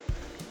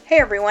Hey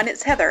everyone,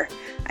 it's Heather.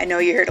 I know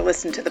you're here to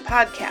listen to the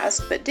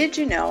podcast, but did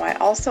you know I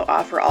also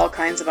offer all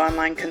kinds of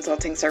online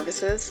consulting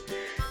services?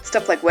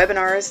 Stuff like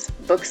webinars,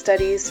 book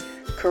studies,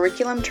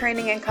 curriculum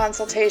training and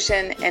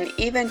consultation, and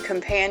even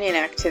companion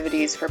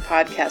activities for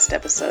podcast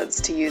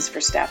episodes to use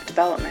for staff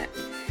development.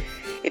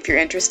 If you're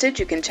interested,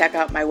 you can check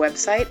out my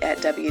website at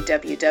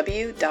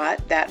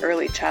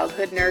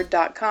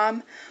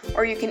www.thatearlychildhoodnerd.com,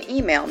 or you can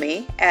email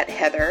me at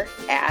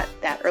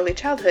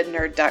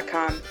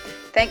heather@thatearlychildhoodnerd.com.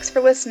 Thanks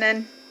for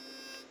listening.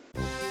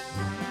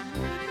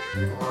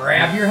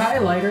 Grab your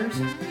highlighters.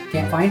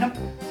 Can't find them?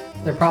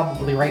 They're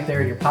probably right there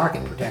in your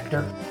pocket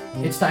protector.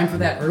 It's time for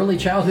That Early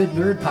Childhood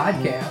Nerd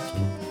podcast.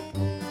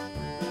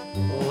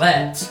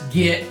 Let's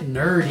get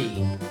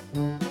nerdy.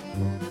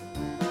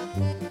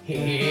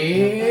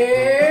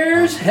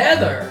 Here's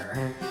Heather.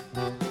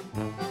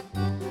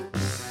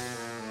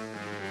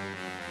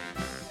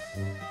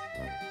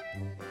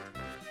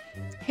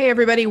 Hey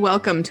everybody,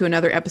 welcome to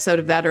another episode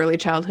of That Early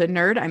Childhood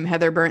Nerd. I'm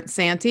Heather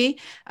Burnt-Santy.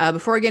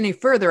 Before I get any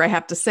further, I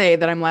have to say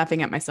that I'm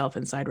laughing at myself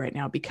inside right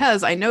now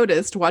because I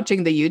noticed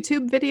watching the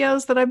YouTube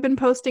videos that I've been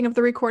posting of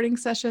the recording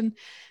session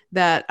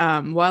that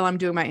while I'm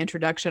doing my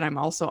introduction, I'm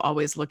also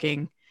always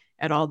looking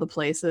at all the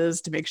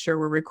places to make sure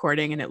we're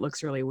recording, and it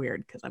looks really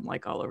weird because I'm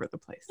like all over the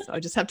place. So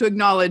I just have to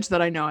acknowledge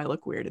that I know I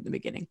look weird in the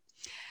beginning.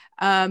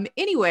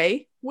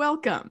 Anyway,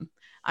 welcome.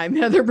 I'm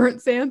Heather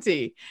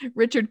Burnt-Santy.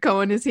 Richard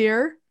Cohen is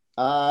here.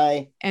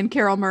 Hi. And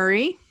Carol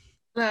Murray.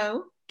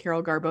 Hello.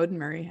 Carol Garboden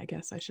Murray, I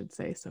guess I should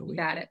say. So we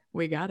got it.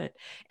 We got it.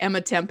 Emma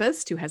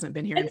Tempest, who hasn't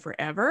been here in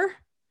forever.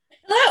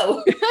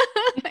 Hello.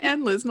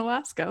 And Liz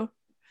Nolasco.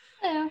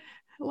 Hello.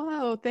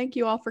 Hello. Thank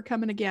you all for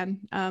coming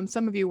again.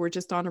 Some of you were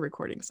just on a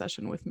recording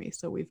session with me,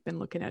 so we've been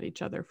looking at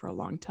each other for a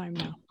long time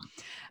now.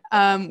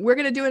 We're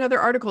going to do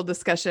another article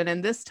discussion,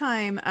 and this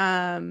time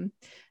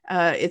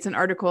it's an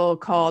article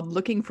called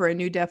Looking for a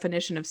New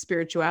Definition of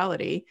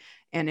Spirituality,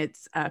 and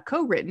it's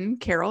co-written.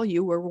 Carol,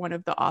 you were one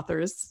of the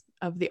authors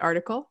of the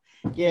article.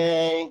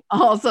 Yay.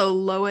 Also,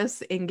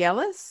 Lois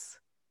Ingelis,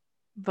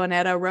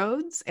 Vonetta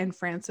Rhodes, and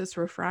Francis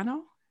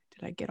Rufrano.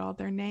 Did I get all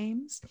their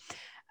names?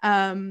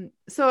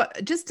 So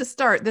just to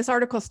start, this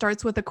article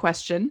starts with a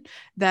question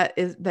that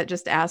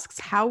just asks,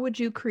 how would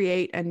you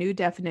create a new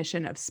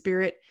definition of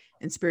spirit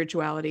and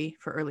spirituality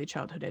for early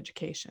childhood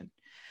education?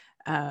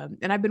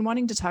 And I've been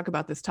wanting to talk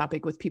about this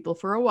topic with people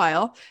for a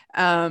while,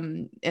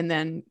 and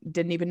then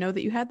didn't even know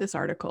that you had this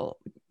article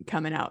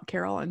coming out,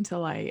 Carol,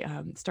 until I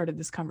started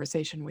this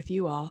conversation with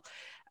you all.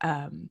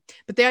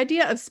 But the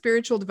idea of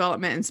spiritual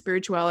development and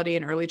spirituality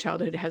in early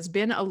childhood has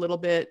been a little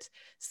bit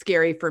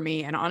scary for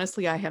me. And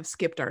honestly, I have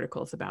skipped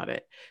articles about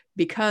it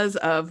because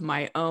of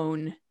my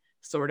own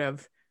sort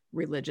of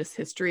religious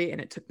history.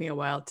 And it took me a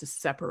while to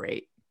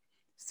separate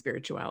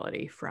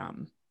spirituality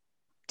from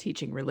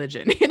teaching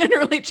religion in an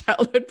early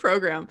childhood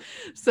program.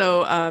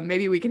 So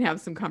maybe we can have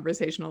some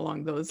conversation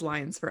along those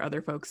lines for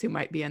other folks who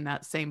might be in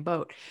that same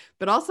boat.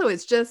 But also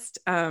it's just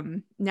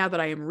now that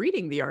I am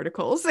reading the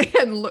articles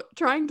and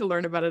trying to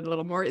learn about it a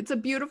little more, it's a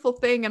beautiful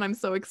thing. And I'm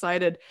so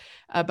excited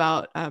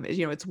about,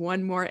 it's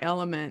one more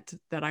element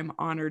that I'm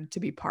honored to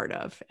be part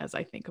of as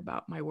I think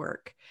about my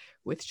work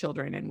with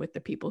children and with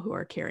the people who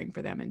are caring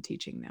for them and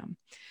teaching them.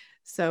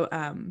 So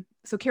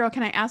Carol,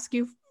 can I ask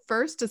you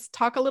first to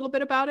talk a little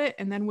bit about it,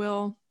 and then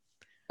we'll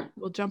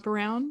jump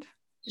around?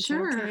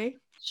 Sure. Okay?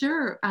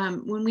 Sure.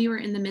 When we were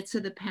in the midst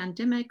of the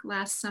pandemic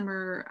last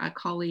summer, a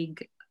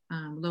colleague,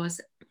 Lois,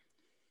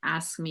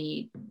 asked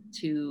me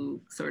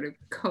to sort of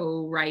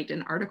co-write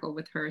an article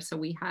with her. So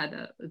we had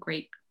a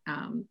great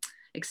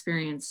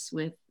experience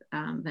with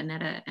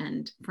Vonetta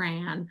and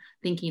Fran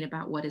thinking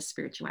about what is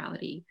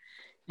spirituality.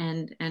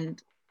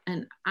 And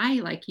I,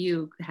 like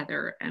you,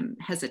 Heather, am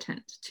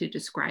hesitant to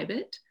describe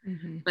it.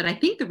 Mm-hmm. But I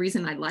think the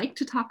reason I like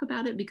to talk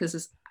about it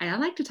because I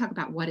like to talk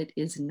about what it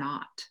is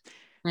not.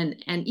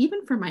 And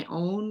even for my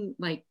own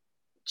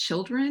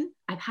children,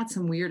 I've had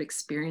some weird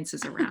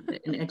experiences around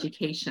it in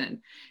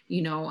education.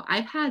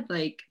 I've had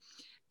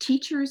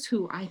teachers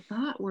who I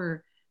thought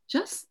were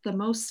just the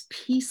most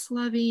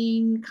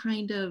peace-loving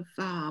kind of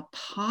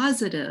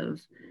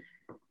positive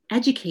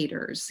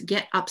educators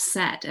get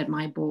upset at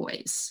my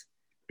boys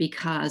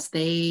because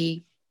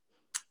they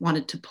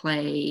wanted to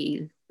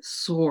play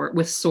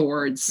with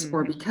swords, mm-hmm.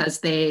 or because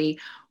they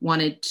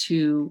wanted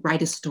to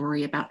write a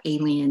story about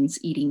aliens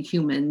eating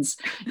humans,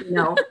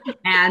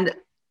 and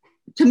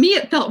to me,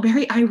 it felt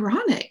very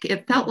ironic.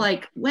 It felt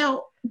like,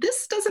 well,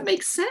 this doesn't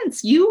make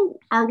sense. You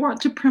want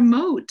to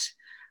promote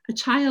a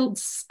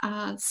child's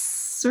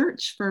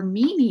search for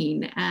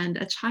meaning and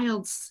a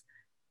child's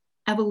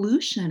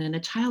evolution and a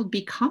child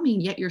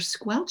becoming, yet you're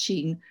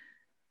squelching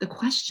the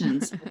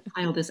questions the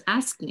child is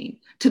asking.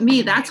 To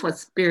me, that's what the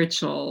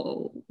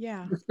spiritual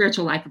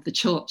life of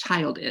the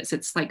child is.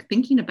 It's like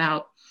thinking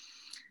about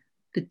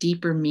the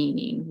deeper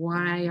meaning.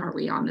 Why are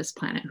we on this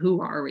planet? Who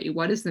are we?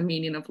 What is the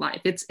meaning of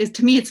life? It's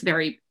to me, it's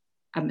very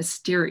a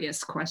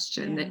mysterious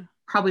question that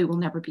probably will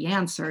never be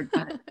answered.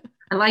 But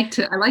I like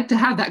to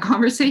have that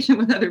conversation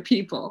with other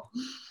people.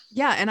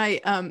 Yeah, and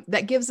I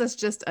that gives us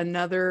just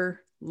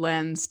another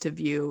lens to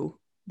view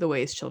the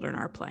ways children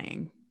are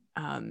playing,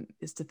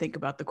 is to think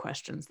about the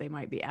questions they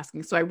might be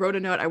asking. So I wrote a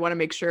note. I want to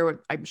make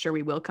sure, I'm sure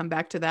we will come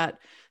back to that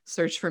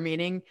search for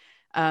meaning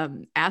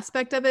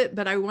aspect of it,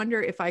 but I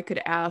wonder if I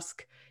could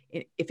ask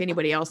if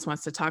anybody else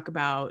wants to talk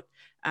about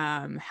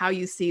how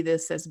you see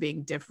this as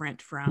being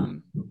different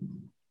from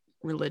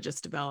religious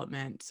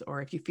development,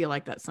 or if you feel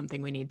like that's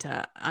something we need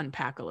to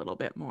unpack a little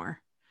bit more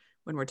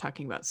when we're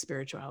talking about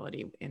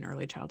spirituality in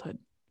early childhood.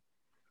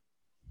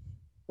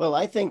 Well,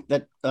 I think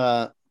that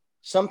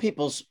some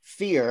people's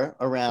fear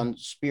around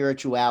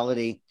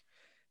spirituality,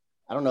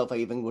 I don't know if I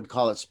even would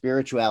call it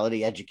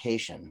spirituality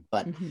education,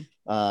 but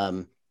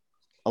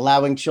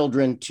allowing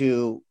children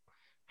to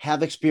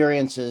have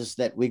experiences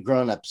that we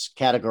grown-ups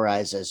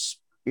categorize as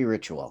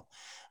spiritual.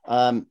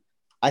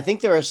 I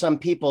think there are some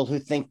people who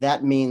think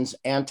that means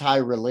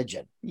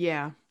anti-religion.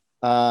 Yeah.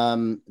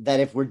 That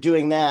if we're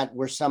doing that,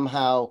 we're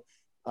somehow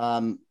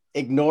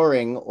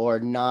ignoring or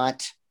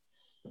not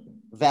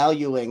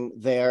valuing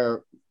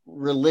their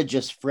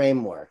religious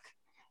framework.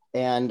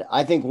 And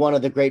I think one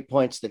of the great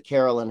points that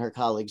Carol and her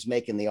colleagues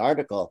make in the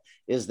article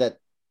is that,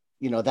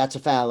 that's a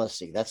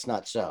fallacy. That's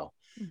not so.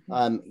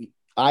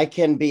 I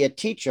can be a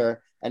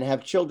teacher and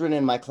have children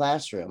in my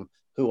classroom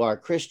who are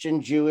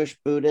Christian, Jewish,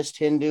 Buddhist,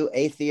 Hindu,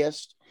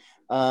 atheist.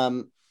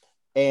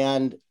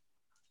 And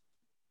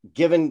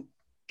given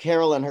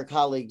Carol and her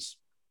colleagues'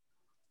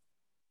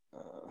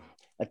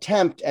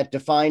 attempt at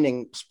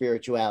defining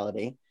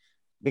spirituality,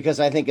 because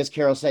I think, as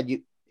Carol said,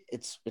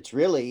 it's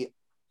really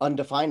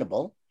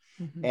undefinable,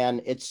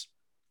 and it's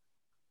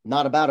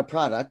not about a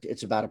product,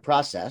 it's about a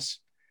process,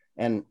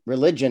 and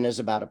religion is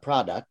about a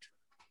product.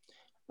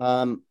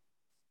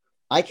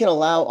 I can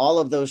allow all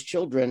of those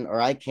children,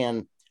 or I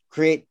can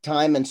create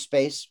time and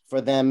space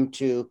for them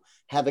to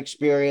have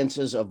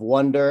experiences of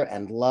wonder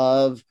and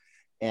love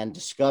and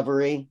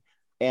discovery.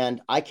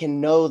 And I can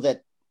know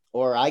that,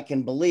 or I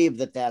can believe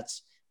that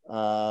that's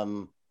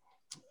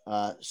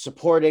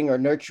supporting or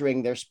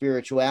nurturing their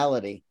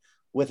spirituality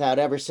without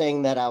ever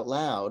saying that out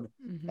loud,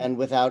 and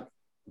without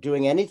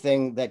doing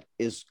anything that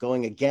is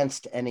going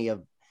against any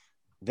of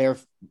their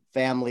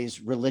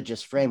family's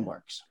religious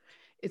frameworks.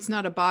 It's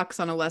not a box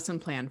on a lesson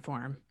plan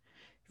form.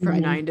 From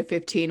 9 to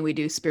 15, we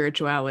do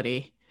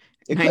spirituality.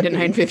 9 to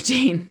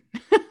 9:15.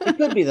 It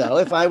could be, though,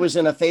 if I was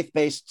in a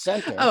faith-based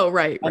center. Oh,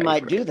 right. I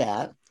might do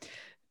that.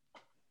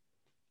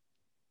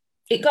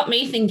 It got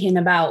me thinking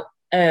about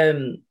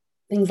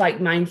things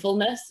like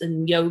mindfulness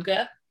and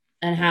yoga,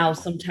 and how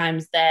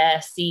sometimes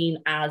they're seen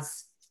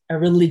as a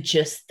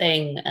religious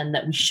thing and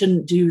that we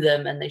shouldn't do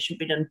them and they shouldn't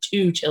be done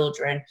to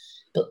children.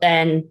 But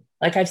then,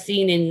 like I've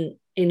seen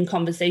in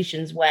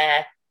conversations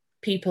where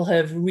people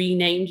have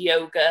renamed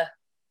yoga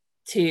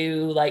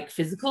to like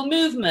physical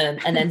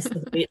movement, and then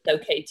suddenly it's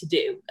okay to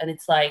do. And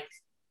it's like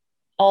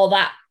all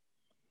that,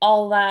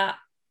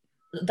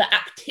 the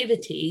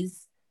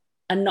activities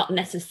are not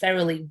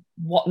necessarily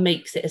what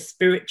makes it a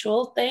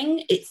spiritual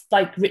thing. It's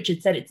like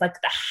Richard said, it's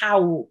like the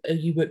how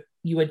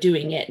you are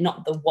doing it,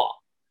 not the what.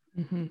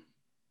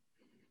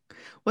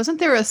 Wasn't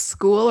there a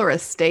school or a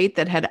state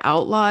that had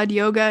outlawed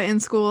yoga in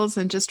schools,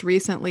 and just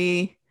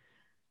recently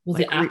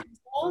was it Arkansas?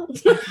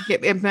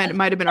 it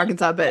might have been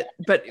Arkansas, but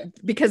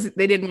because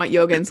they didn't want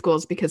yoga in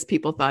schools because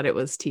people thought it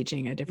was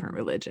teaching a different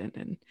religion.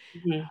 And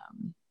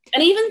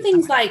even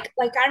things like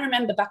I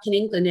remember back in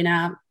England in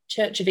our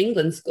Church of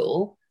England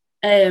school,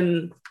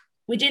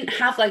 we didn't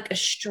have like a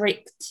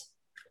strict,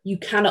 you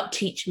cannot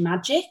teach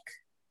magic,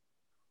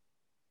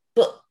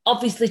 but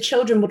obviously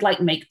children would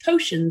like make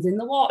potions in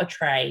the water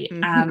tray,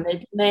 and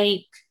they'd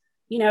make,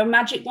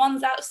 magic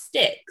wands out of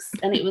sticks.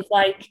 And it was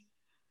like,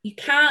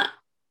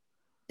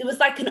 there was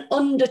like an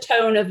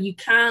undertone of you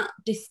can't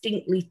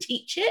distinctly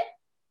teach it,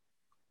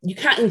 you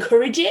can't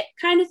encourage it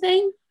kind of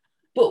thing.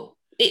 But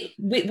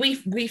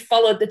we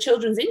followed the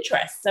children's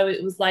interests. So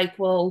it was like,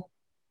 well,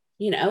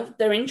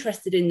 they're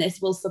interested in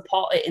this, we'll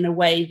support it in a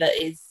way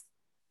that is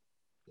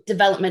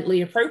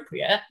developmentally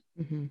appropriate.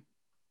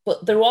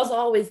 But there was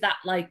always that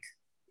like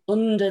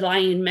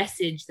underlying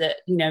message that,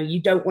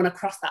 you don't want to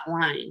cross that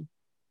line.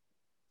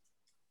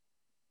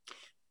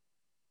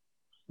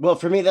 Well,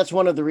 for me, that's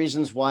one of the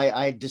reasons why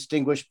I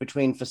distinguish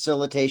between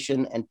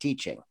facilitation and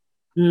teaching.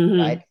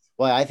 Right?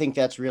 Well, I think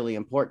that's really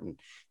important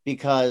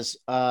because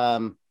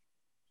Carol,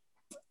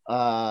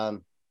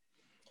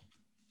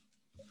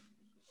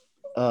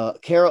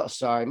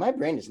 sorry, my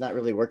brain is not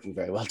really working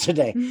very well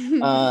today.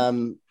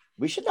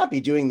 We should not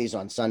be doing these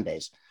on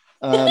Sundays.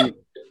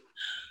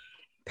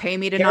 Pay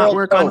me to not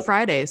work on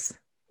Fridays.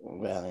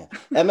 Well, yeah.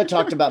 Emma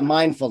talked about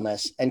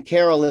mindfulness, and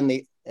Carol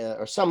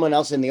or someone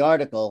else in the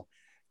article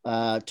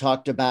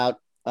talked about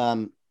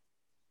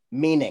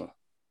meaning,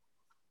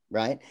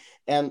 right?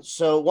 And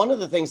so one of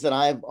the things that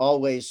I've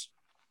always,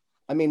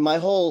 my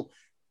whole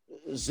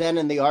Zen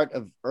and the art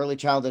of early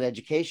childhood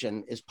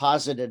education is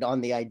posited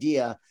on the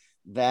idea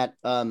that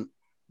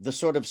the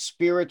sort of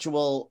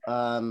spiritual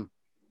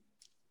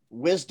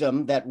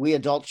wisdom that we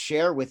adults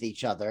share with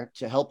each other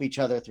to help each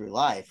other through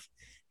life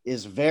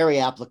is very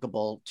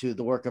applicable to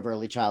the work of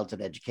early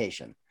childhood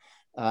education.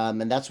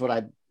 And that's what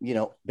I've,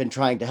 been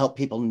trying to help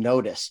people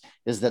notice,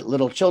 is that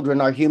little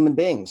children are human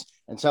beings,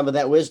 and some of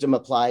that wisdom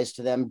applies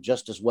to them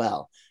just as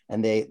well.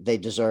 And they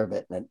deserve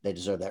it, and they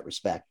deserve that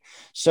respect.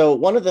 So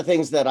one of the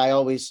things that I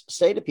always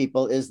say to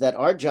people is that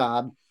our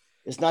job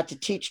is not to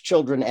teach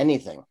children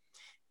anything.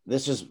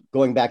 This is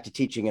going back to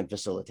teaching and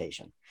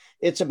facilitation.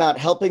 It's about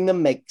helping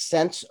them make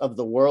sense of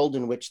the world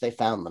in which they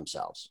found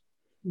themselves.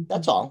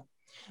 That's all.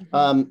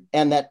 And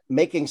that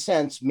making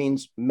sense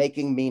means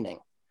making meaning.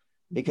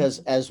 Because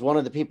as one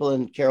of the people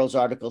in Carol's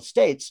article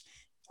states,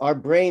 our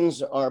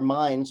brains, our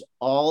minds,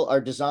 all are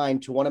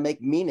designed to want to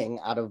make meaning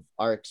out of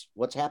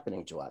what's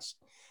happening to us.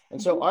 And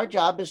so our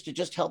job is to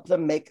just help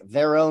them make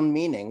their own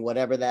meaning,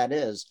 whatever that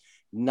is.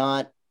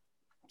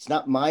 It's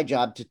not my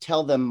job to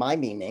tell them my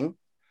meaning.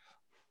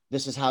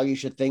 This is how you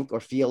should think or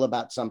feel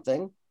about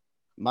something.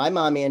 My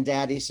mommy and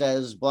daddy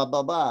says, blah,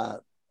 blah, blah.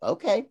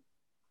 Okay,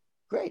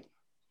 great.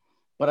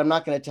 But I'm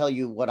not going to tell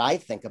you what I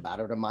think about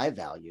it or my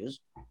values.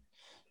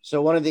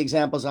 So one of the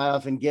examples I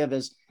often give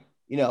is,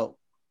 if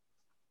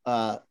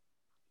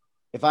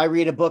I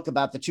read a book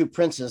about the two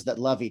princes that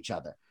love each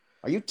other,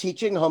 are you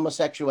teaching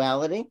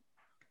homosexuality?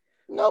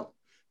 Nope.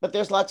 But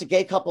there's lots of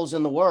gay couples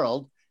in the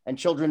world, and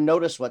children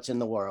notice what's in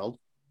the world.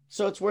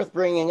 So it's worth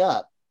bringing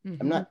up.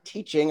 I'm not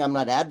teaching. I'm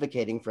not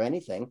advocating for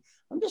anything.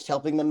 I'm just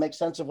helping them make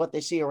sense of what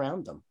they see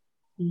around them.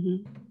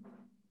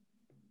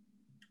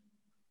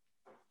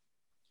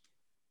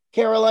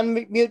 Carol,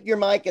 unmute your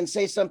mic and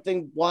say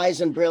something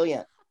wise and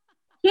brilliant.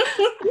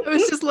 I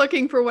was just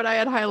looking for what I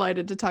had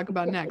highlighted to talk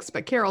about next,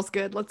 but Carol's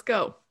good. Let's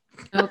go.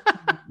 Okay.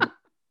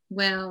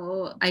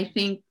 Well, I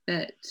think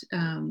that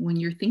when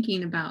you're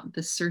thinking about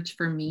the search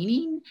for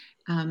meaning,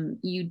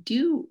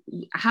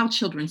 how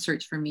children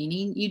search for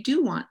meaning, you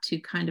do want to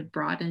kind of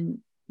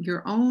broaden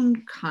your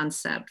own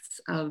concepts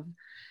of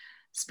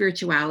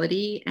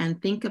spirituality and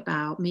think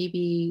about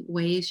maybe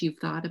ways you've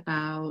thought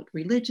about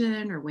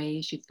religion or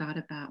ways you've thought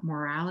about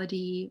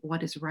morality,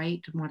 what is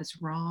right and what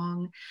is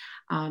wrong.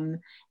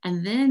 And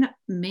then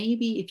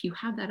maybe if you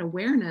have that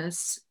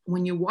awareness,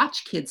 when you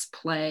watch kids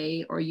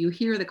play or you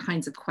hear the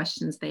kinds of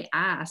questions they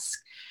ask,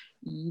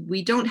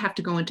 we don't have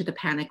to go into the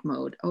panic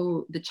mode.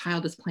 Oh, the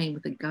child is playing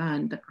with a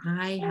gun, but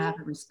I have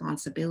a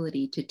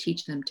responsibility to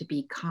teach them to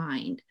be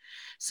kind.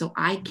 So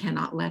I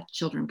cannot let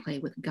children play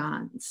with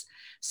guns.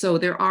 So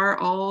there are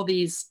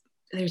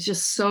there's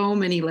just so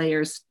many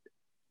layers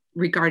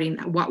regarding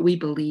what we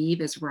believe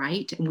is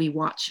right. And we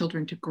want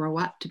children to grow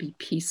up to be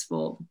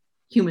peaceful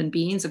human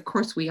beings. Of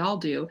course, we all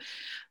do.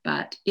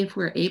 But if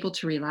we're able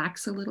to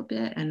relax a little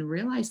bit and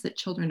realize that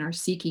children are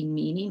seeking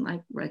meaning,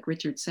 like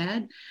Richard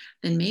said,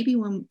 then maybe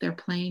when they're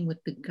playing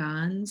with the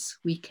guns,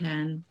 we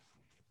can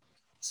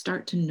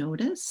start to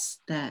notice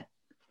that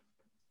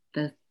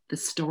the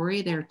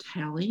story they're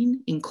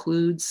telling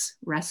includes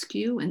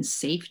rescue and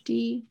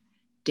safety,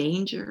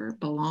 danger,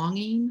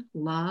 belonging,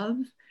 love.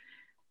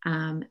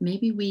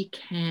 Maybe we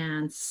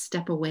can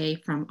step away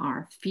from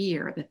our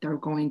fear that they're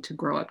going to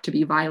grow up to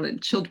be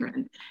violent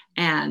children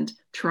and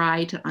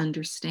try to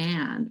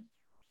understand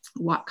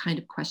what kind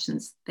of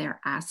questions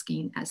they're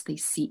asking as they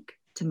seek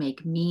to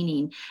make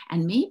meaning.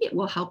 And maybe it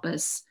will help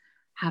us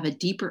have a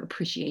deeper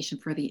appreciation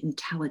for the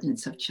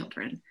intelligence of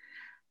children,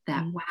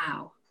 that,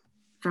 wow,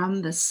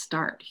 from the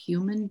start,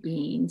 human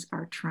beings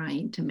are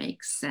trying to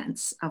make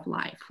sense of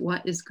life.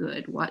 What is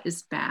good? What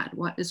is bad?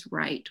 What is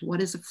right?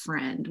 What is a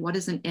friend? What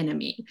is an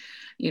enemy?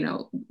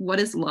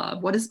 What is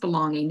love? What is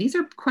belonging? These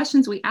are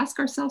questions we ask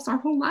ourselves our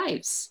whole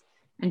lives.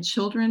 And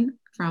children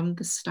from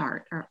the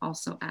start are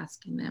also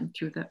asking them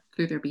through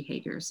their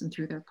behaviors and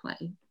through their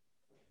play.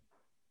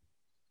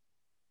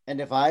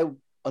 And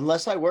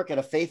unless I work at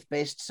a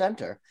faith-based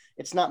center,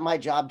 it's not my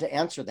job to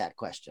answer that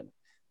question.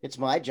 It's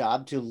my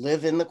job to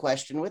live in the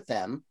question with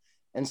them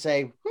and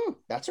say,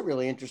 that's a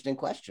really interesting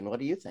question. What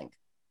do you think?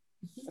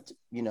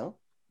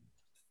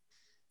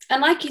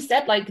 And like you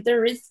said,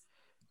 there is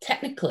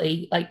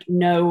technically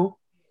no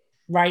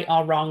right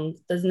or wrong.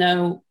 There's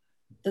no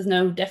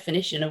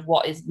definition of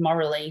what is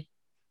morally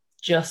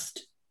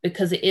just,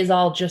 because it is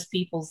all just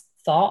people's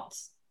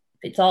thoughts.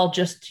 It's all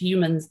just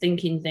humans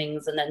thinking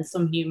things, and then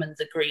some humans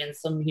agree and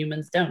some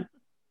humans don't.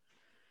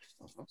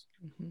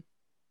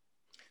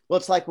 Well,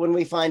 it's like when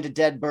we find a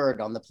dead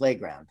bird on the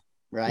playground,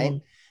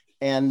 right?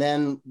 And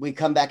then we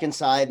come back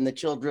inside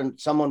and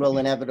someone will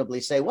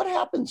inevitably say, what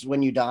happens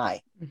when you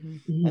die?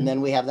 And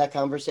then we have that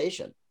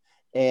conversation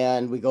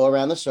and we go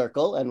around the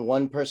circle, and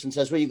one person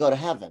says, well, you go to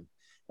heaven.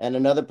 And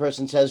another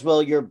person says,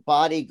 well, your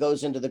body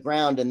goes into the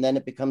ground and then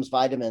it becomes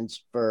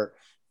vitamins for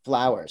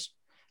flowers.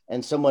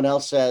 And someone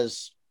else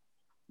says,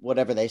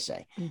 whatever they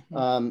say.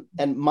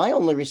 And my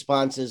only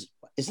response is,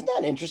 isn't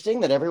that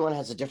interesting that everyone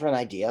has a different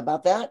idea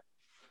about that?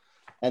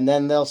 And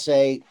then they'll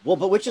say, well,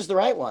 but which is the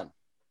right one?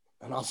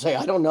 And I'll say,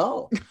 I don't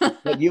know.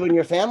 But you and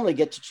your family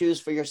get to choose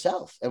for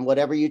yourself. And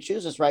whatever you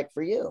choose is right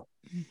for you.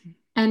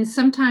 And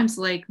sometimes,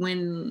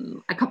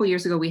 when a couple of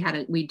years ago,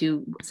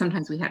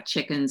 sometimes we have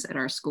chickens at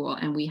our school,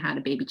 and we had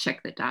a baby chick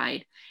that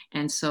died.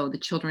 And so the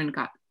children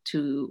got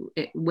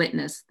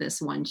witness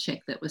this one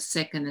chick that was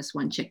sick and this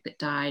one chick that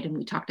died, and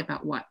we talked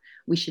about what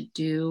we should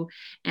do,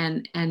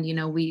 and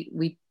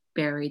we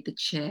buried the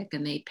chick,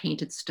 and they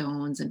painted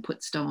stones and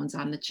put stones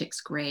on the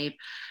chick's grave.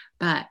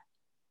 But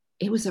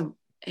it was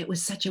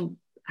such an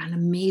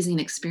amazing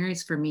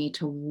experience for me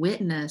to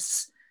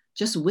witness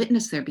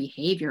their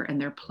behavior and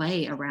their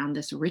play around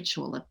this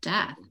ritual of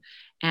death,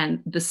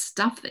 and the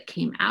stuff that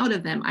came out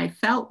of them, I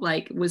felt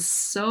like was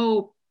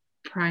so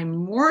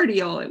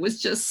primordial. It was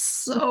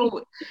just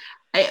so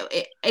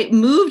it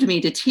moved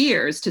me to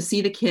tears to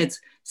see the kids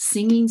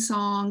singing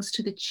songs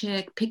to the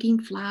chick, picking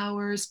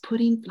flowers,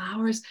 putting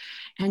flowers,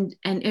 and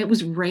it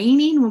was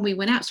raining when we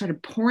went out. It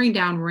started pouring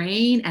down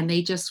rain, and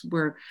they just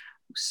were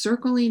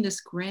circling this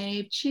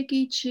grave.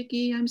 Chicky,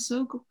 Chicky, I'm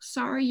so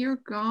sorry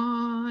you're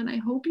gone. I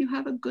hope you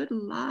have a good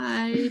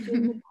life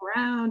in the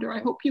ground, or I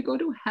hope you go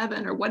to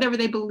heaven, or whatever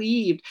they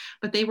believed.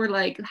 But they were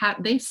like,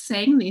 they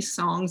sang these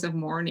songs of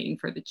mourning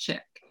for the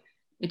chick.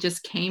 It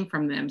just came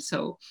from them.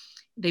 So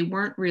they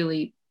weren't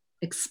really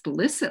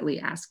explicitly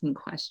asking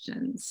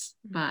questions,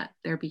 but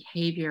their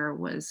behavior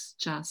was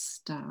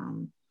just,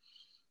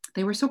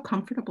 they were so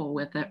comfortable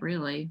with it,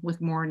 really,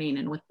 with mourning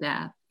and with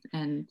death.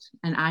 And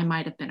I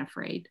might have been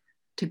afraid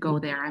to go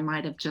there. I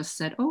might have just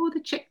said, "Oh,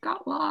 the chick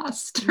got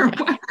lost," or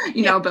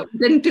but we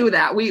didn't do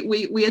that. We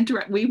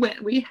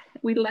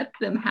let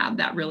them have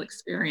that real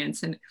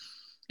experience, and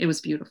it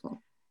was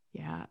beautiful.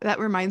 Yeah, that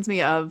reminds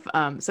me of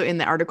so in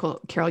the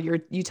article, Carol,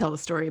 you tell the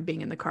story of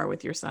being in the car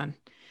with your son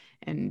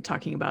and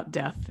talking about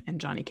death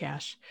and Johnny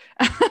Cash.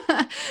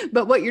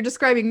 But what you're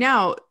describing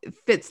now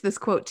fits this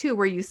quote too,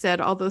 where you said,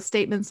 although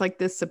statements like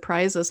this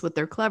surprise us with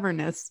their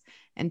cleverness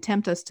and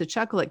tempt us to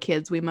chuckle at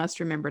kids, we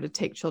must remember to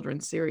take children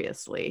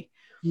seriously.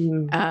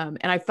 And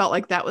I felt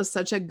like that was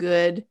such a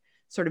good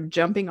sort of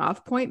jumping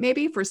off point,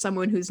 maybe for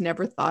someone who's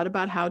never thought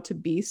about how to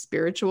be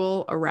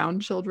spiritual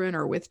around children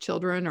or with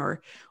children,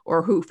 or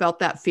who felt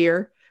that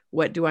fear.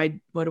 What do I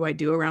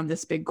do around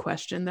this big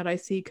question that I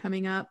see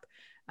coming up?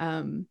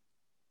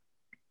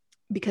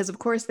 Because of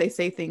course they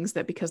say things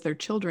that because they're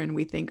children,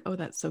 we think, oh,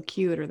 that's so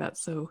cute, or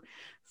that's so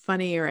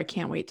funny, or I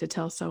can't wait to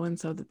tell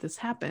so-and-so that this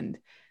happened.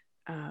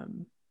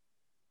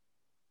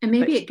 And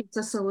maybe it gives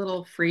us a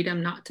little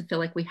freedom not to feel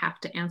like we have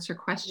to answer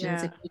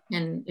questions.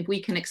 Yeah. If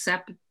we can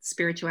accept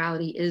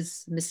spirituality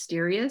is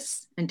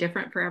mysterious and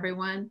different for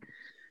everyone,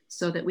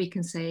 so that we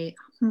can say,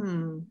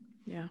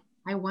 yeah,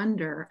 I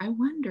wonder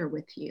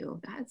with you.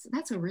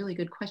 That's a really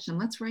good question.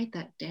 Let's write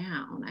that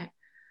down.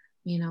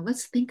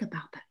 Let's think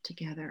about that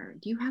together.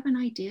 Do you have an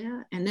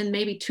idea? And then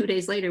maybe 2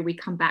 days later, we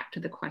come back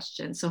to the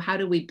question. So how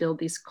do we build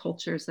these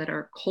cultures that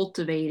are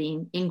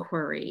cultivating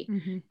inquiry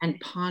and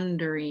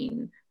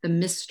pondering the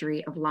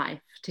mystery of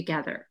life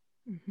together?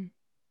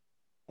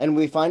 And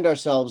we find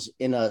ourselves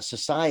in a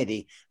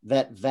society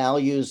that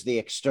values the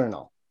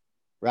external,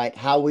 right?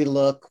 How we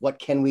look, what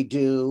can we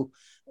do,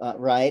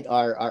 right?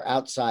 Our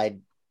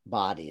outside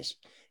bodies.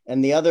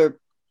 And the other,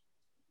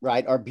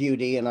 right, our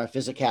beauty and our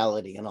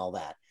physicality and all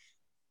that.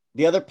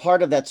 The other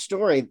part of that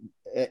story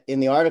in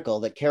the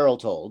article that Carol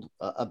told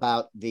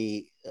about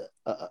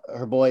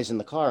her boys in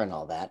the car and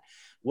all that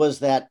was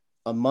that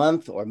a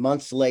month or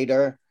months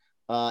later,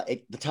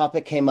 the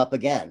topic came up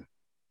again,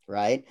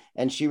 right?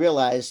 And she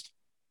realized,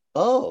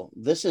 oh,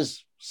 this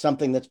is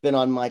something that's been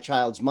on my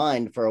child's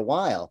mind for a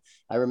while.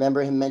 I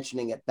remember him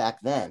mentioning it back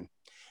then.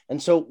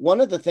 And so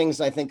one of the things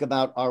I think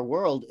about our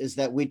world is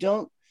that we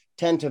don't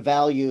tend to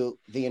value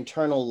the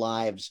internal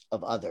lives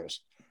of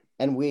others.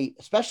 And we,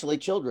 especially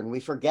children,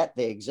 we forget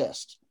they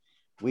exist.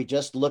 We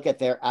just look at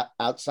their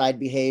outside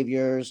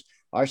behaviors.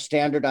 Our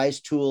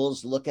standardized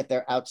tools look at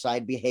their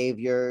outside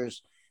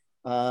behaviors.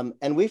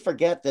 And we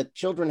forget that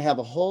children have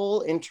a whole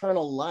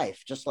internal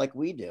life, just like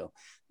we do,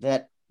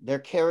 that they're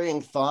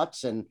carrying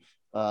thoughts and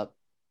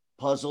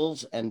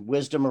puzzles and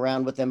wisdom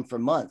around with them for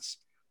months.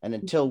 And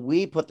until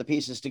we put the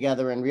pieces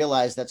together and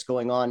realize that's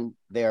going on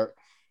there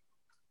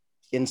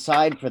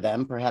inside for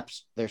them,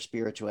 perhaps their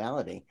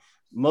spirituality,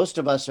 most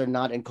of us are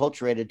not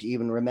enculturated to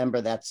even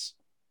remember that's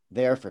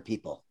there for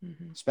people,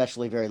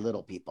 especially very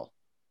little people.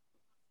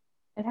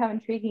 And how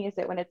intriguing is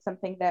it when it's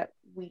something that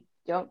we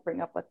don't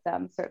bring up with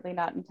them, certainly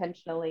not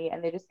intentionally,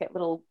 and they just get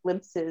little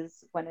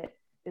glimpses when it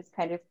is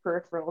kind of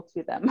peripheral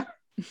to them.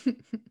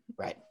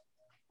 Right.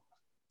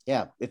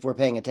 Yeah, if we're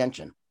paying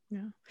attention.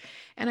 Yeah.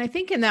 And I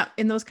think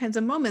in those kinds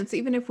of moments,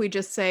 even if we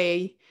just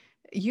say,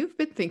 you've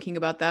been thinking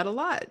about that a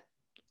lot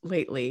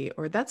lately,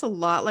 or that's a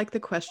lot like the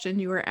question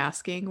you were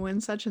asking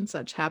when such and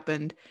such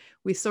happened,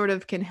 we sort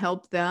of can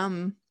help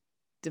them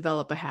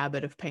develop a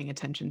habit of paying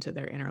attention to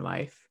their inner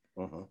life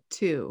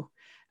too.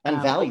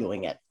 And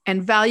valuing it.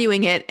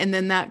 And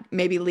then that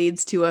maybe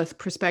leads to a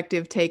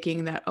perspective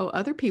taking that, oh,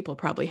 other people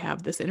probably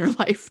have this inner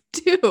life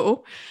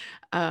too.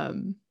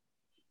 And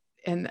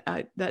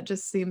that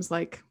just seems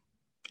like,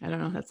 I don't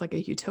know, that's like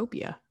a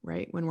utopia,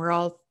 right? When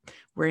we're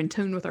in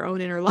tune with our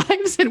own inner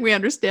lives and we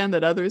understand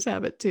that others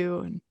have it too.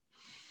 And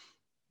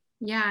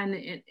yeah,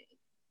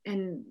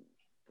 and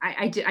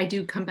I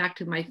do come back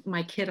to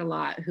my kid a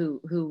lot,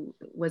 who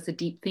was a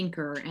deep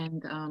thinker,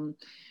 and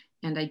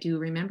I do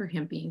remember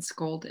him being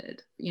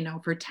scolded,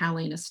 for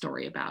telling a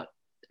story about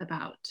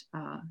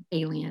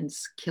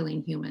aliens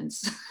killing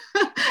humans.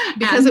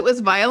 Because it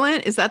was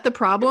violent. Is that the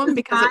problem?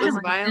 Because it was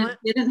violent.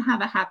 It didn't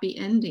have a happy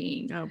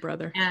ending. Oh,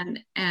 brother.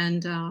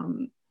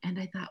 And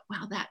I thought,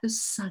 wow, that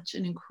is such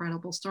an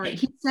incredible story.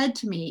 He said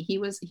to me, he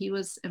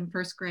was in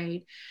first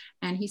grade,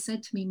 and he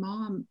said to me,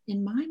 Mom,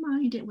 in my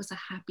mind, it was a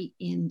happy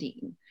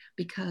ending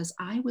because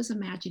I was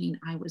imagining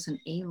I was an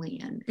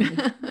alien and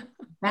it was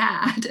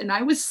bad, and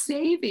I was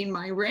saving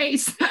my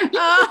race.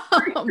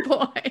 Oh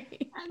boy.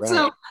 Right.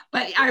 So,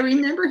 but I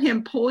remember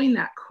him pulling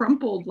that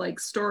crumpled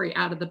story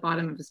out of the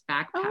bottom of his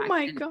backpack. Oh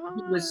my God.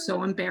 He was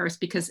so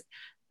embarrassed because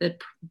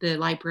the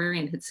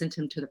librarian had sent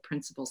him to the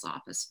principal's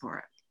office for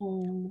it.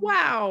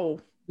 Wow.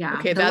 Yeah.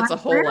 Okay, that's a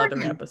whole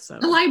other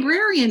episode. The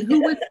librarian,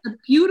 who was a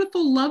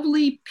beautiful,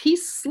 lovely,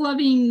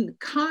 peace-loving,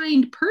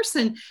 kind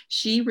person,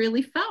 she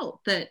really felt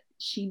that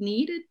she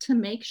needed to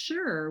make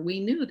sure we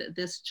knew that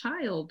this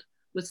child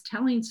was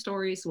telling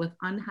stories with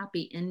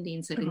unhappy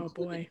endings that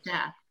included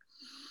death.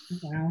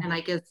 Wow. And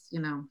I guess,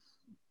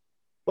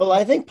 Well,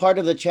 I think part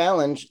of the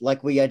challenge,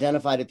 like we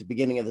identified at the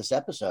beginning of this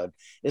episode,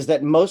 is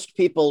that most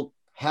people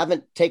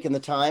haven't taken the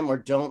time or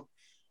don't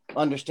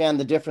understand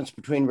the difference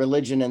between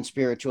religion and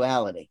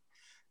spirituality.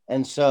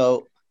 And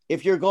so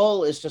if your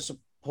goal is to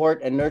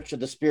support and nurture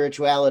the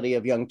spirituality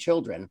of young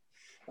children,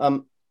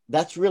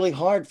 that's really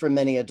hard for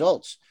many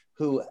adults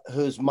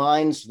whose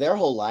minds their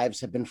whole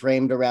lives have been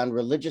framed around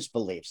religious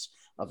beliefs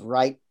of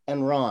right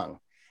and wrong.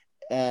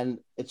 And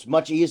it's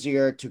much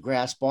easier to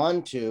grasp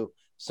onto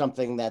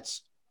something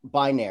that's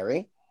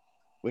binary,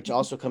 which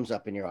also comes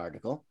up in your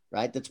article,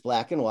 right? That's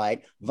black and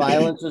white.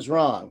 Violence is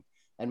wrong.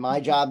 And my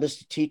job is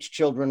to teach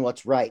children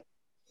what's right.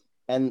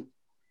 And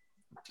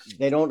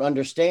they don't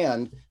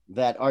understand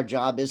that our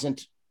job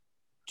isn't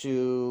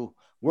to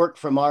work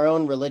from our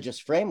own religious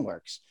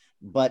frameworks,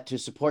 but to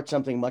support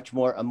something much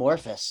more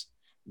amorphous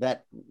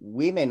that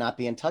we may not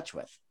be in touch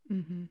with.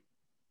 Mm-hmm.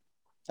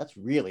 That's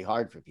really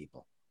hard for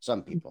people,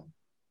 some people.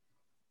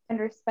 And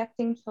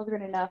respecting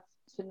children enough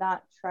to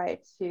not try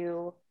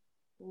to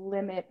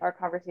limit our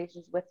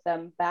conversations with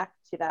them back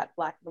to that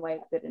black and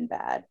white, good and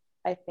bad,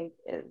 I think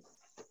is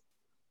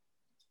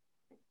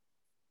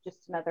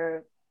just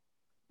another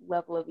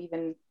level of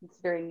even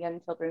considering young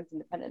children's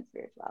independent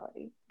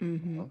spirituality.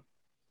 Mm-hmm.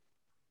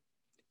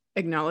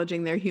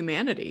 Acknowledging their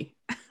humanity.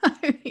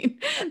 I mean,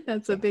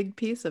 that's a big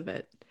piece of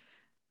it.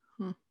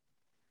 Huh.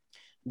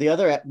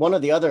 One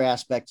of the other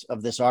aspects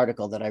of this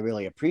article that I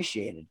really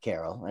appreciated,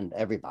 Carol and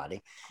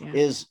everybody,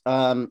 is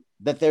that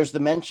there's the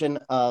mention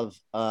of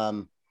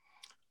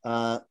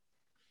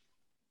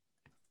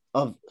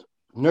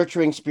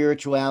nurturing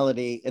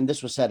spirituality, and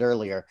this was said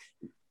earlier,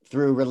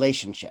 through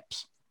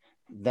relationships.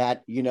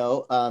 That,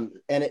 and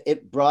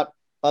it brought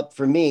up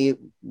for me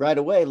right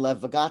away Lev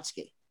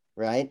Vygotsky,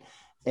 right?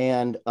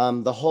 And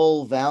the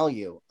whole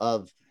value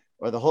of,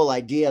 or the whole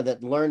idea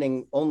that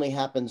learning only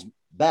happens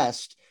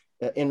best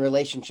in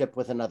relationship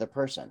with another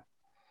person.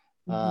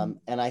 Mm-hmm.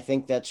 And I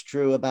think that's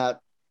true about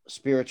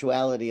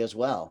spirituality as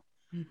well.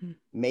 Mm-hmm.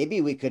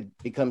 Maybe we could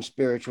become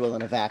spiritual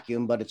in a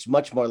vacuum, but it's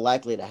much more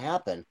likely to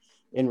happen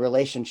in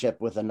relationship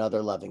with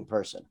another loving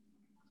person.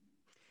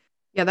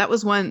 Yeah, that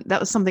was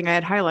something I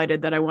had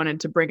highlighted that I wanted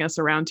to bring us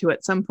around to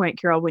at some point,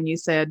 Carol, when you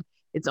said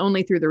it's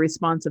only through the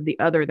response of the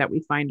other that we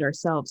find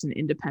ourselves, and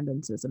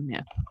independence is a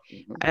myth.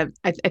 Mm-hmm.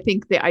 I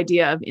think the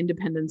idea of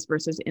independence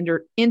versus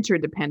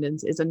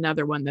interdependence is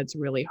another one that's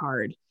really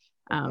hard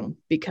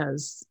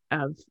because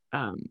of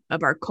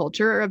our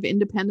culture of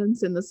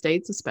independence in the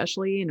States,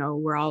 especially.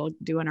 We're all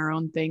doing our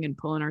own thing and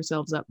pulling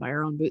ourselves up by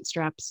our own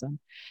bootstraps.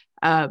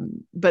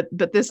 And but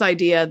this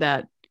idea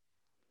that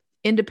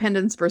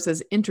independence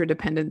versus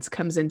interdependence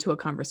comes into a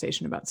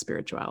conversation about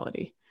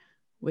spirituality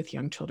with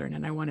young children.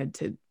 And I wanted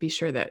to be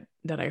sure that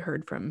I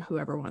heard from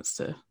whoever wants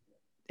to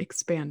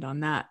expand on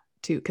that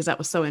too, because that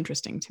was so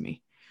interesting to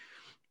me.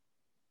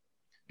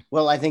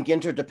 Well, I think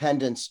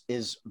interdependence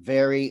is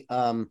very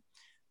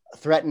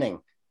threatening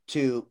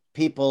to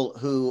people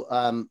who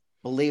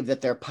believe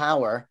that their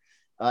power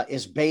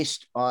is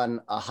based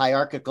on a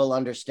hierarchical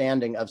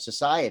understanding of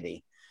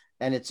society.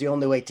 And it's the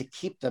only way to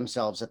keep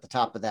themselves at the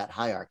top of that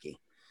hierarchy.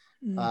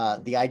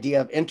 Mm-hmm. The idea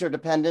of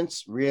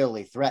interdependence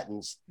really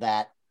threatens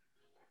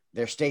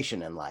their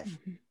station in life.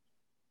 Mm-hmm.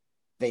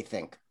 They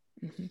think.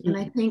 Mm-hmm.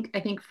 And I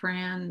think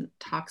Fran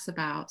talks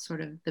about sort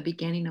of the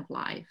beginning of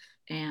life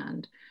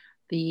and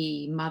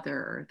the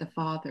mother, the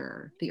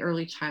father, the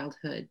early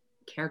childhood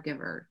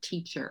caregiver,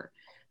 teacher,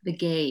 the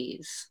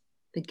gaze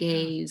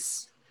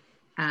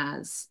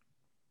as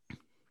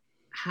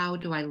how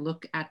do I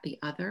look at the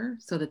other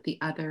so that the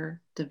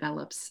other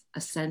develops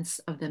a sense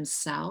of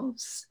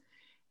themselves.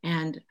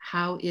 And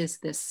how is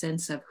this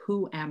sense of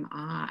who am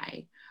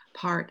I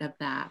part of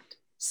that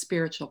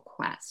spiritual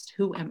quest?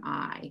 Who am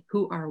I?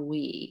 Who are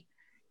we?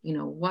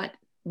 What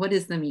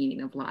is the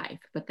meaning of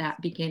life? But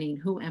that beginning,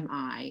 who am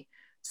I,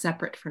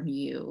 separate from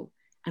you?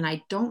 And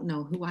I don't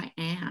know who I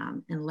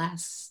am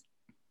unless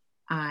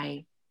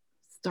I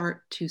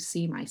start to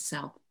see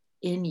myself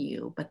in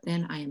you, but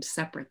then I am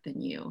separate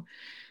than you.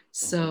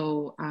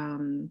 So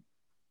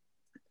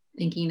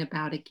thinking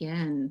about,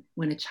 again,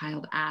 when a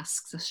child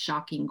asks a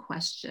shocking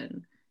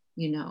question,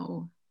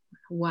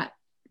 what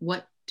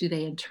do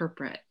they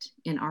interpret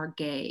in our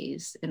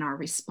gaze, in our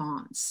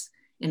response,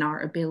 in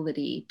our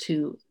ability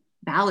to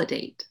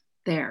validate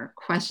their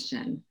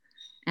question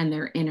and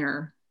their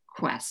inner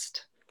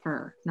quest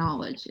for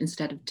knowledge,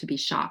 instead of to be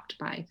shocked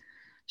by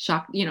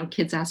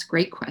kids ask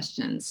great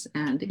questions,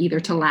 and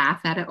either to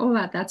laugh at it,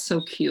 oh, that's so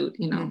cute,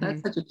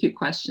 that's such a cute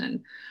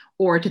question,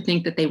 or to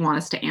think that they want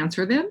us to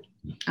answer them.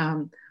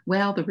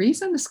 Well, the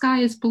reason the sky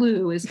is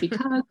blue is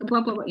because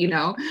blah, blah,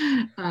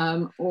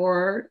 blah,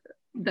 or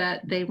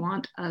that they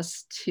want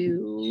us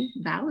to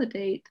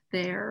validate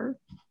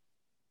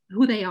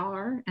who they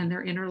are and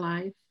their inner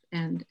life,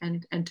 and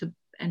to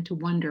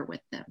wonder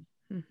with them.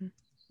 Mm-hmm.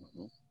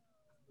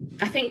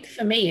 I think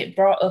for me, it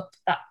brought up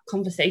that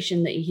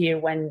conversation that you hear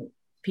when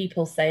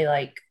people say,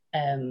 like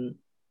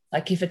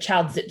if a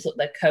child zips up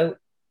their coat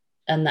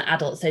and the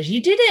adult says,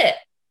 "You did it,"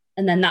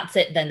 and then that's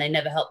it, then they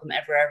never help them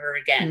ever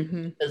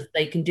again, because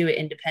they can do it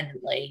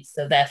independently.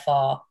 So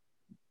therefore,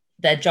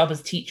 their job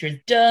as teacher is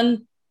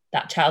done.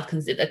 That child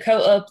can zip their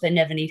coat up. They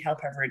never need help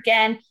ever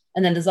again.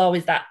 And then there's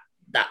always that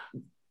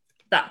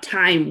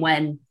time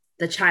when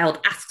the child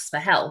asks for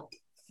help,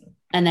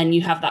 and then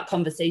you have that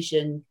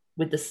conversation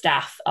with the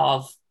staff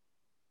of,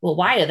 well,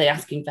 why are they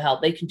asking for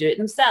help? They can do it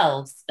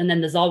themselves. And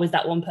then there's always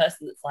that one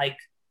person that's like,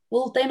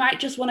 well, they might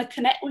just want to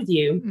connect with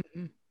you,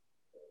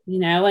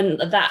 and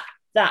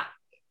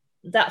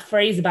that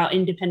phrase about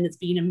independence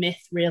being a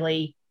myth,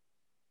 really,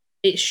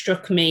 it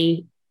struck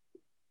me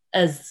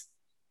as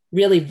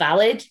really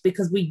valid,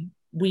 because we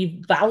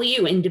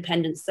value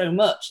independence so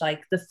much.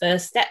 Like the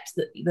first steps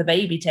that the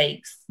baby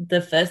takes,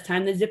 the first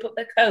time they zip up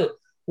their coat,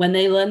 when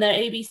they learn their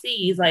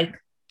ABCs, like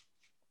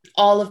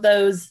all of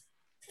those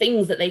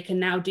things that they can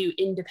now do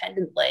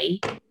independently.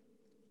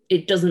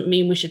 It doesn't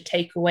mean we should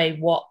take away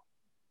what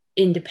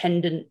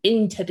interdependent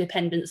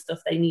stuff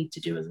they need to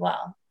do as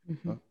well.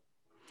 Mm-hmm.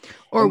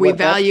 Or we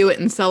value it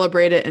and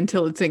celebrate it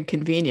until it's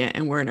inconvenient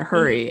and we're in a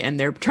hurry and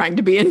they're trying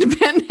to be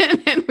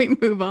independent and we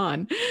move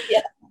on.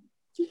 Yeah.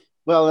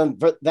 Well,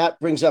 and that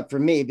brings up for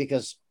me,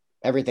 because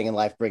everything in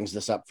life brings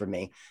this up for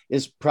me,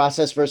 is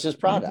process versus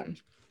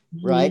product,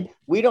 right?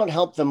 We don't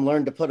help them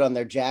learn to put on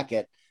their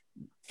jacket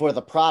for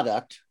the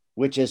product,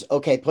 which is,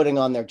 okay, putting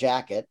on their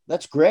jacket.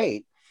 That's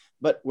great.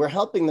 But we're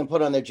helping them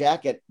put on their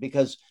jacket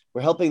because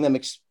we're helping them,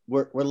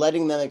 we're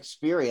letting them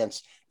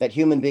experience that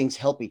human beings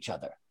help each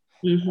other.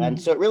 Mm-hmm.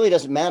 And so it really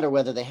doesn't matter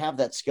whether they have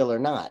that skill or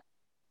not.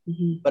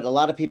 Mm-hmm. But a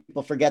lot of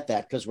people forget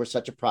that because we're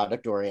such a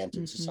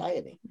product-oriented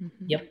society.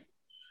 Mm-hmm. Yep.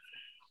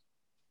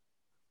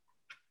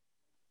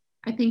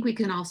 I think we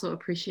can also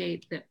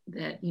appreciate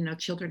that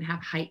children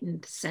have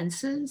heightened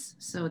senses,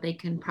 so they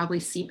can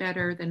probably see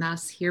better than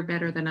us, hear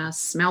better than us,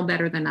 smell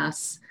better than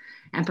us,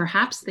 and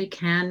perhaps they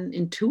can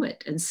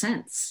intuit and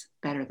sense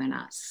better than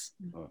us.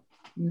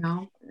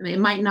 It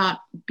might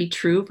not be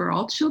true for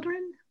all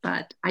children,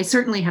 but I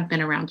certainly have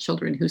been around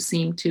children who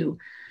seem to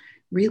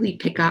really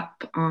pick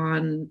up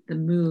on the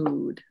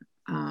mood,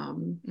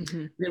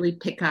 really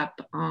pick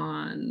up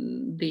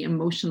on the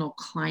emotional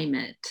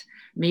climate,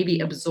 maybe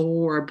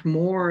absorb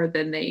more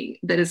than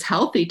that is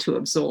healthy to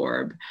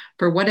absorb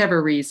for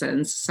whatever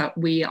reasons. So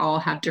we all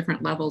have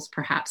different levels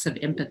perhaps of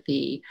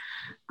empathy,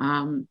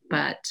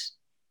 but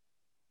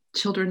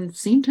children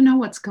seem to know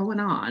what's going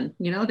on.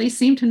 They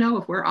seem to know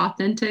if we're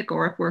authentic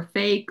or if we're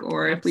fake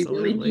or if we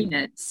really mean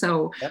it.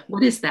 So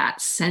What is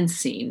that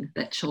sensing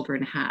that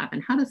children have,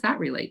 and how does that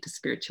relate to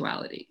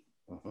spirituality?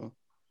 Mm-hmm.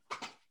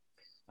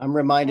 I'm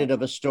reminded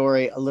of a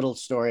little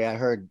story I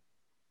heard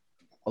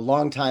a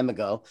long time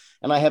ago,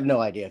 and I have no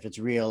idea if it's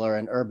real or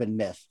an urban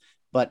myth,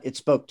 but it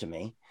spoke to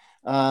me.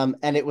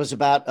 And it was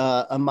about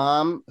a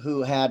mom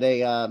who had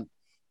a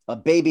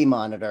baby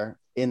monitor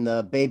in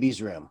the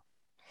baby's room.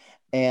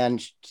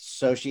 And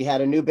so she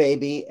had a new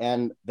baby,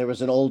 and there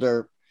was an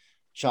older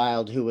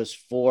child who was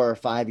 4 or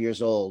 5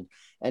 years old.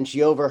 And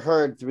she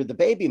overheard through the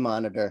baby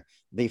monitor,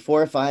 the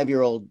 4 or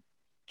 5-year-old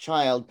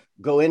child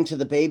go into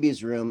the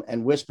baby's room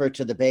and whisper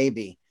to the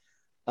baby,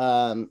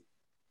 tell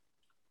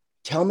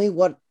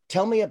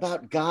me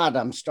about God.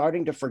 I'm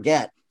starting to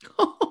forget.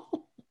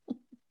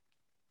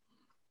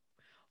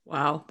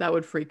 Wow. That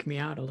would freak me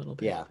out a little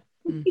bit. Yeah.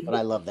 But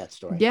I love that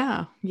story.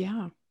 Yeah.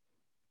 Yeah.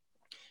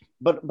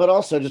 But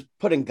also just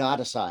putting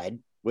God aside,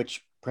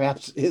 which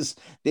perhaps is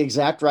the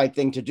exact right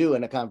thing to do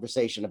in a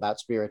conversation about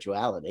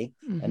spirituality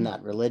and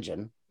not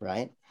religion,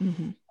 right?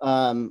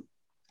 Mm-hmm.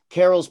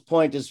 Carol's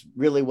point is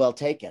really well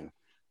taken,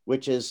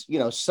 which is,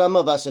 some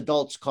of us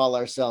adults call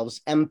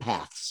ourselves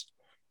empaths,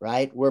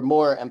 right? We're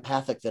more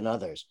empathic than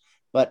others.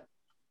 But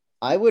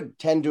I would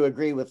tend to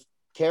agree with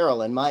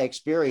Carol. In my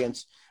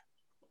experience,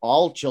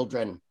 all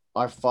children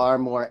are far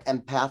more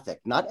empathic,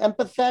 not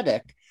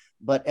empathetic,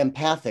 but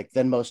empathic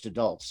than most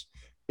adults.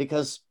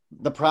 Because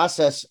the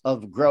process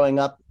of growing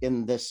up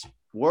in this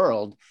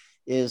world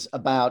is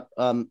about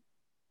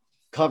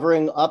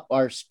covering up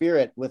our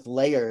spirit with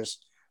layers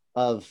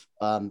of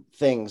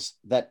things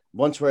that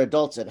once we're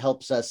adults, it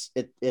helps us,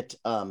 it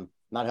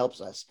not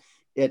helps us.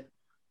 It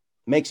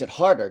makes it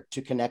harder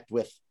to connect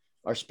with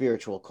our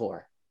spiritual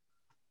core.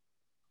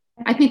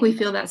 I think we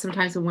feel that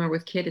sometimes when we're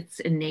with kids, it's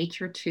in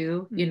nature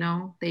too. You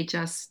know, they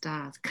just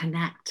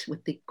connect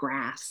with the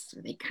grass,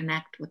 or they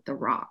connect with the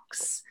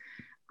rocks.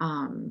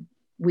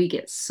 We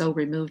get so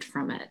removed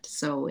from it.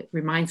 So it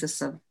reminds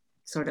us of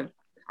sort of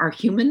our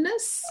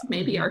humanness.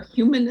 Maybe our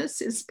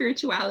humanness is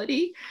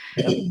spirituality.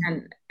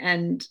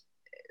 And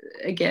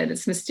again,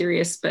 it's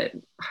mysterious, but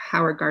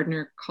Howard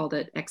Gardner called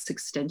it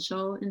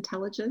existential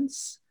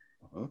intelligence.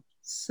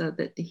 So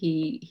that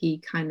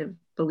he kind of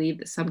believed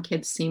that some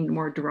kids seemed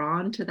more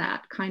drawn to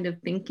that kind of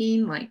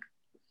thinking, like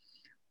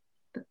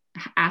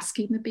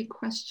asking the big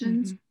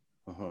questions.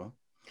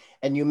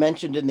 And you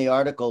mentioned in the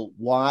article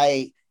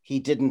why he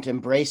didn't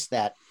embrace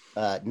that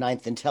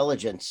ninth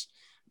intelligence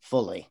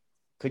fully.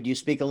 Could you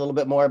speak a little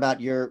bit more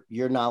about your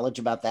knowledge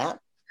about that?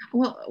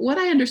 Well, what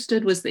I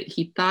understood was that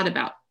he thought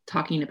about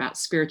talking about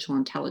spiritual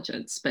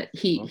intelligence, but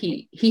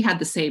he had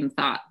the same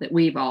thought that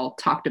we've all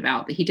talked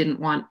about, that he didn't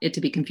want it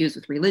to be confused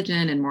with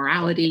religion and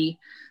morality.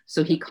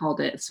 So he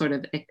called it sort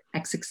of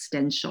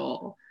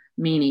existential,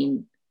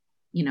 meaning,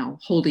 you know,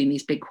 holding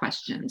these big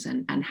questions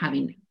and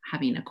having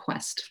a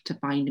quest to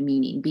find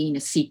meaning, being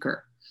a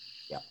seeker.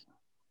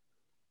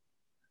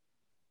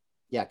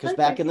 Yeah, because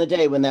back in the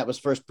day when that was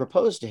first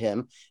proposed to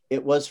him,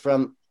 it was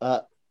from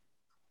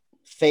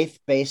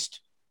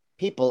faith-based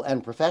people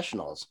and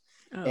professionals.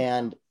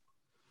 And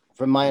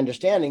from my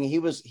understanding, he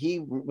was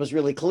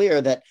really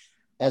clear that,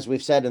 as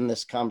we've said in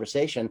this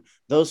conversation,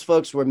 those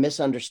folks were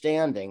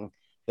misunderstanding.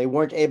 They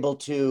weren't able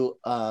to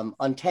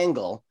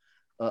untangle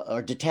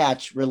or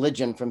detach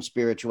religion from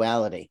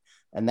spirituality.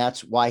 And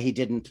that's why he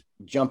didn't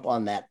jump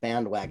on that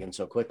bandwagon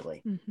so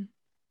quickly.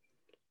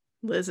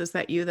 Liz, is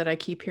that you that I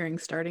keep hearing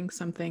starting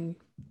something?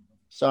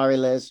 Sorry,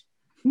 Liz.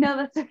 No,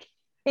 that's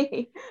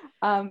okay.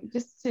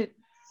 Just to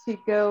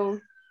go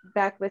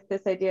back with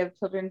this idea of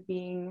children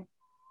being,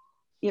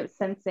 you know,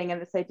 sensing,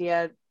 and this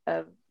idea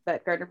of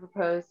that Gardner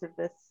proposed of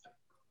this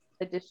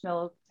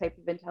additional type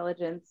of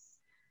intelligence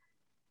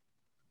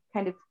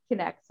kind of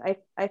connects.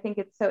 I think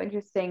it's so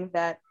interesting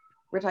that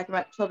we're talking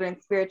about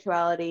children's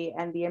spirituality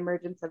and the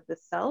emergence of the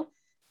self.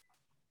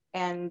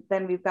 And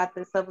then we've got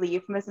this lovely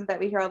euphemism that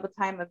we hear all the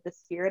time of the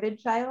spirited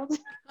child.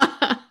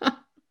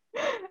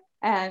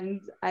 And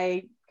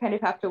I kind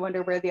of have to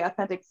wonder where the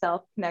authentic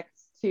self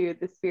connects to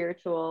the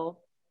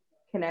spiritual,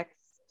 connects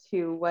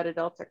to what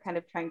adults are kind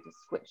of trying to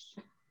squish.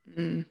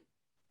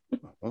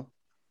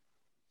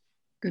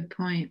 Good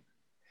point.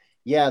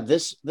 Yeah,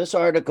 this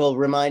article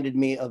reminded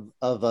me of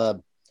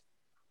a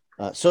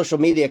social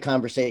media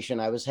conversation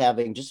I was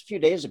having just a few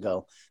days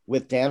ago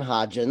with Dan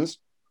Hodgins.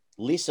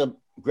 Lisa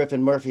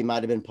Griffin Murphy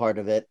might have been part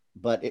of it,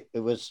 but it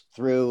was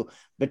through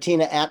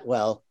Bettina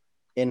Atwell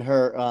in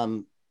her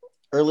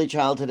Early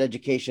Childhood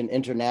Education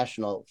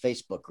International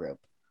Facebook group.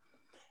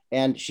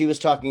 And she was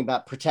talking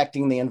about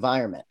protecting the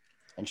environment.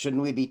 And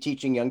shouldn't we be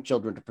teaching young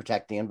children to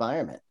protect the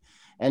environment?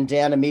 And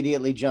Dan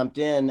immediately jumped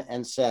in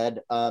and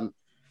said,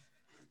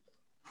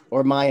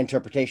 or my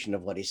interpretation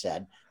of what he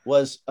said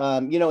was,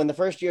 you know, in the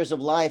first years of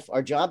life,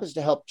 our job is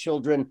to help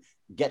children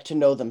get to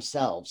know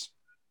themselves,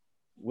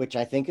 which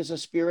I think is a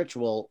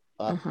spiritual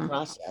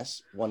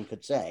process, one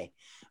could say,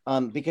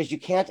 because you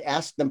can't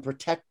ask them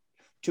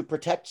to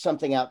protect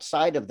something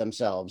outside of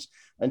themselves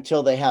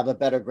until they have a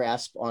better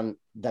grasp on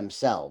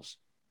themselves.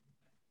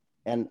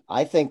 And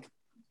I think,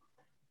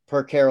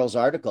 per Carol's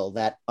article,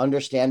 that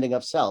understanding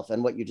of self,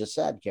 and what you just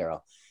said,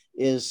 Carol,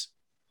 is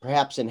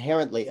perhaps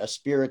inherently a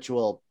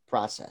spiritual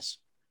process.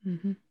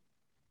 I'm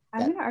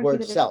going to argue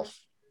word that self.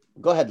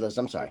 Go ahead, Liz.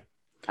 I'm sorry.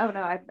 Oh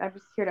no, I'm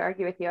just here to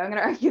argue with you. I'm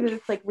going to argue that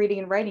it's like reading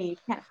and writing. You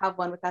can't have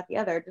one without the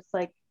other. Just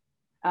like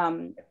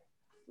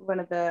one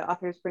of the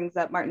authors brings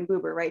up, Martin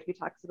Buber, right? Who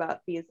talks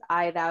about these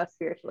I, thou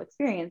spiritual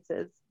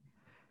experiences.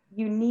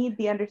 You need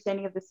the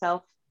understanding of the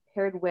self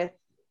paired with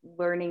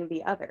learning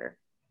the other.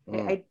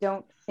 I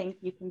don't think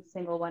you can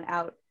single one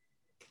out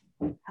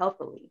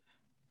healthily.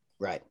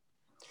 Right.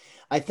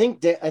 I think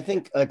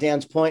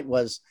Dan's point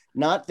was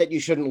not that you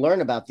shouldn't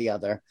learn about the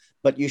other,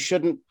 but you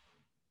shouldn't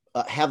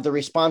have the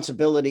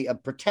responsibility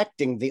of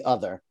protecting the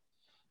other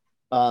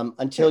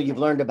until you've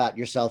learned about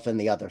yourself and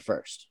the other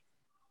first.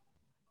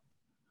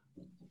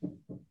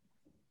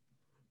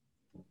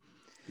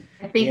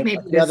 I think maybe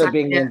the other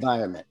being the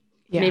environment.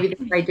 Maybe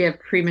the idea of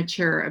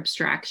premature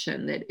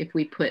abstraction, that if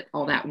we put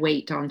all that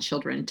weight on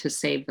children to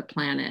save the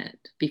planet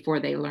before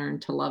they learn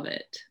to love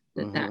it,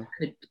 that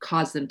could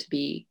cause them to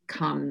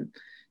become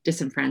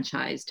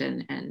disenfranchised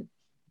and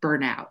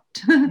burn out.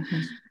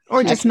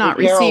 Or just not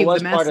receive Carol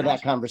was the message. part of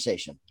that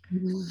conversation.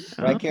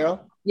 Right,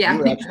 Carol? Yeah. You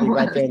were actually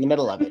right there in the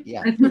middle of it.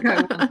 Yeah.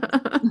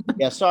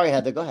 Yeah. Sorry,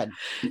 Heather. Go ahead.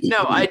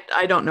 No,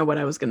 I don't know what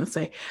I was going to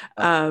say.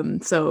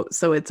 So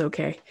it's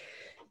okay.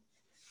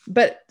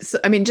 But so,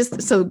 I mean,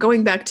 just so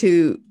going back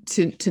to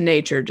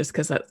nature, just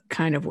because that's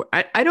kind of,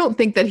 I don't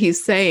think that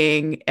he's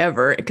saying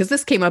ever, because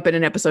this came up in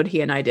an episode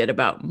he and I did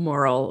about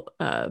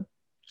morality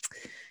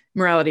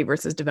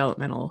versus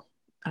developmental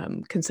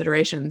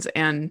considerations.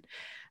 And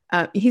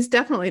he's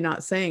definitely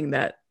not saying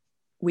that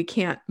we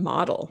can't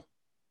model,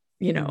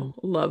 you know,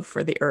 love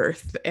for the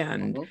earth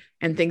and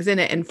things in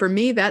it. And for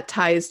me, that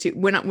ties to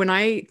when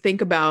I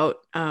think about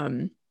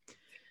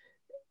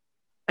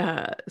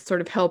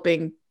sort of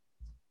helping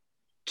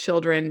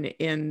children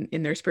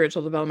in their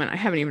spiritual development. I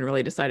haven't even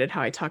really decided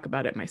how I talk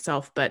about it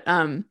myself, but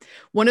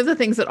one of the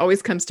things that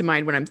always comes to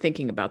mind when I'm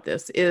thinking about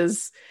this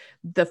is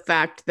the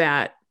fact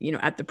that, you know,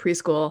 at the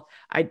preschool,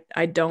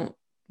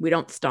 we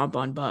don't stomp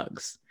on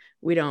bugs.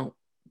 We don't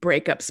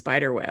break up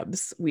spider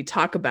webs. We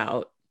talk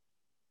about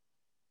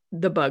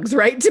the bugs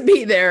right to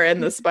be there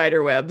and the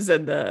spider webs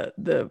and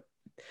the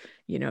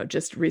you know,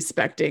 just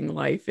respecting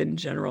life in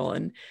general.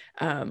 And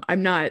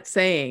I'm not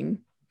saying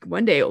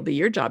one day it will be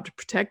your job to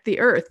protect the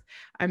earth.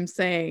 I'm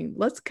saying,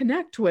 let's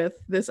connect with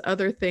this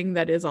other thing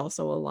that is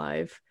also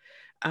alive.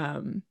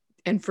 And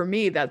for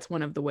me, that's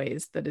one of the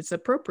ways that it's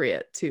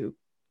appropriate to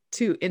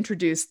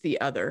introduce the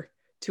other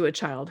to a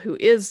child who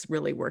is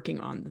really working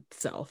on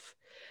self.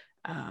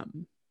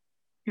 And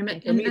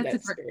for me,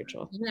 that's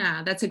spiritual.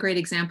 Yeah, that's a great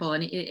example.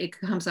 And it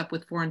comes up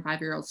with 4 and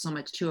 5-year-olds so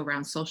much too,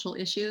 around social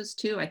issues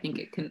too. I think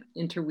it can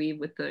interweave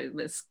with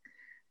this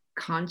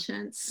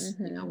conscience,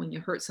 you know, when you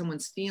hurt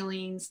someone's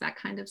feelings, that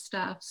kind of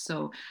stuff.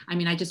 So, I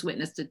mean, I just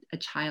witnessed a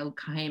child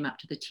came up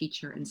to the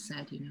teacher and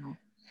said, you know,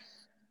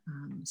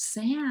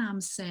 Sam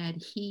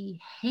said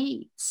he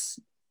hates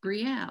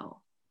Brielle.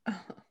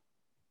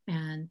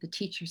 And the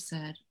teacher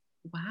said,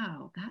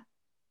 wow,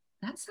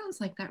 that sounds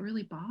like that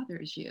really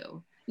bothers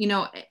you. You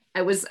know,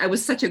 I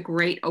was such a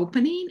great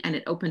opening, and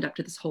it opened up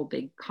to this whole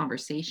big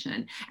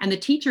conversation. And the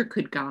teacher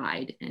could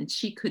guide, and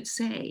she could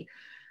say,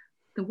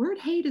 the word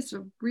hate is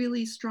a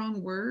really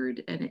strong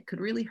word, and it could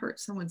really hurt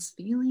someone's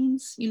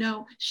feelings. You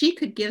know, she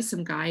could give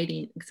some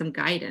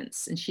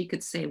guidance, and she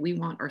could say, we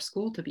want our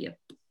school to be a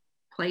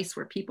place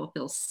where people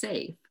feel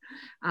safe.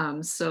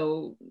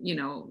 So, you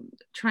know,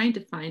 trying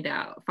to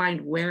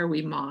find where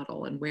we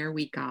model and where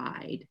we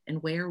guide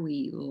and where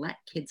we let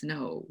kids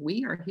know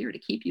we are here to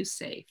keep you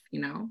safe.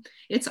 You know,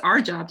 it's our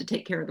job to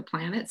take care of the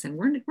planets, and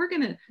we're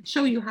going to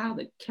show you how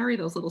to carry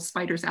those little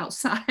spiders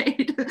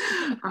outside.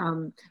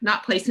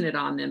 Not placing it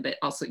on them, but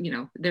also, you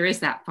know, there is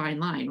that fine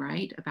line,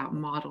 right, about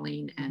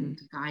modeling and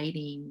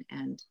guiding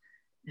and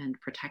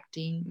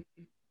protecting.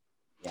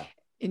 Yeah.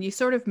 And you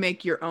sort of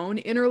make your own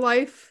inner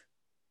life,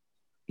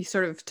 you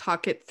sort of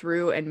talk it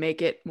through and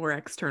make it more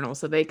external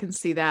so they can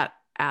see that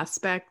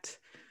aspect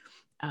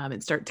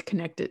and start to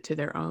connect it to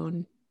their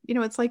own. You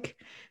know, it's like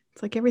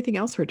everything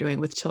else we're doing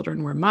with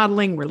children. We're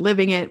modeling, we're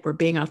living it, we're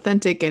being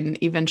authentic, and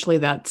eventually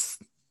that's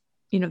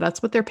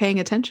what they're paying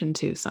attention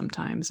to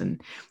sometimes.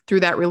 And through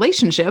that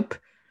relationship,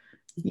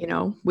 you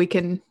know, we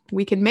can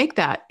make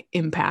that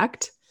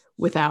impact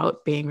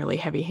without being really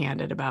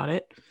heavy-handed about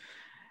it.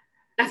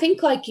 I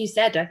think, like you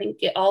said, I think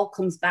it all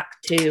comes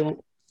back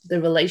to the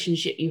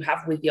relationship you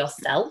have with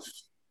yourself.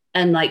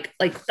 And like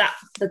that,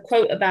 the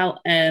quote about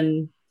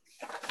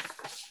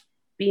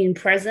being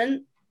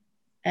present.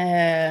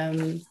 I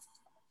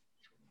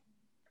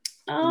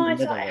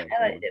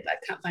highlighted it, but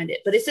I can't find it.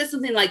 But it says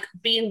something like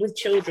being with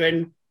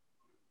children.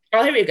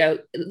 Oh, here we go.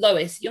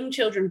 Lois, young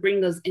children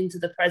bring us into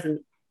the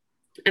present.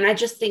 And I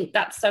just think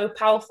that's so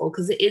powerful,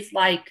 because it is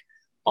like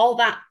all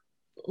that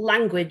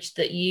language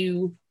that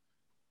you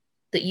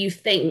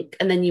think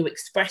and then you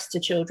express to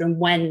children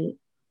when,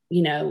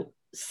 you know,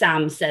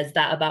 Sam says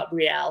that about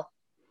Brielle.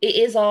 It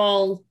is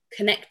all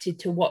connected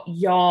to what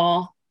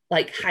your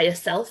like higher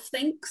self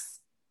thinks,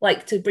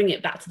 like to bring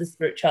it back to the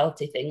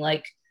spirituality thing,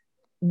 like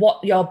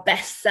what your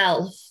best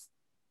self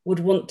would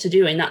want to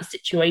do in that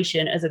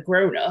situation as a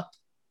grown-up.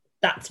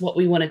 That's what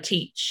we want to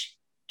teach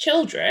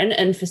children,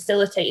 and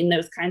facilitating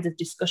those kinds of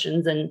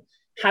discussions and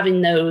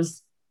having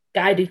those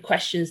guided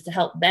questions to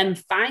help them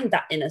find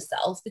that inner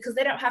self, because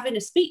they don't have inner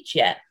speech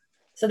yet.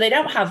 So they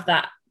don't have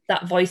that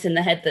voice in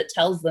the head that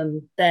tells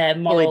them their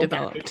moral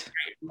developed.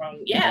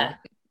 Wrong. Yeah.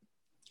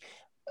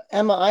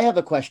 Emma, I have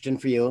a question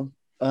for you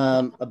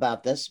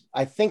about this.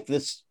 I think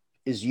this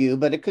is you,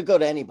 but it could go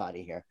to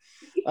anybody here.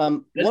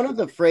 One of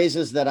the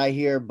phrases that I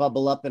hear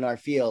bubble up in our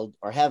field,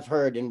 or have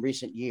heard in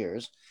recent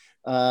years,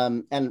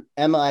 and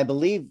Emma, I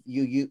believe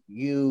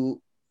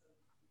you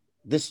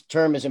this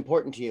term is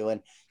important to you,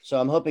 and so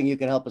I'm hoping you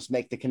can help us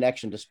make the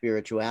connection to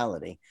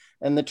spirituality.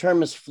 And the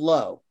term is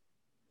flow.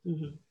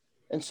 Mm-hmm.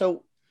 And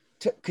so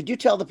could you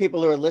tell the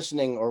people who are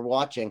listening or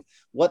watching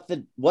what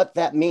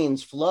that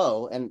means,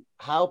 flow, and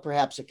how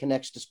perhaps it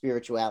connects to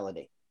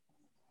spirituality?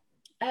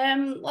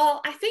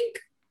 Well, I think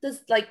there's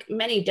like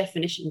many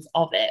definitions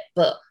of it,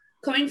 but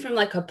coming from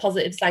like a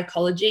positive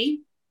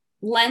psychology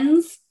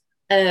lens,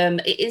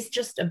 it is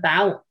just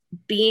about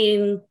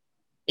being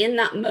in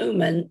that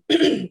moment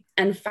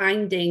and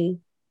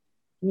finding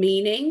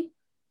meaning.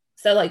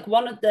 So like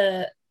one of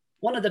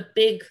the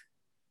big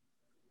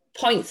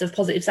points of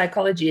positive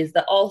psychology is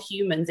that all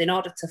humans, in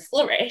order to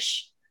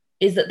flourish,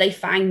 is that they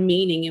find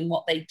meaning in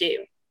what they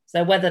do.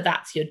 So whether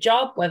that's your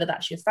job, whether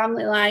that's your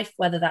family life,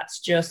 whether that's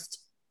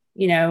just,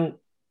 you know,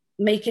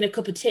 making a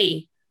cup of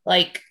tea,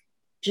 like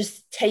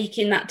just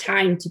taking that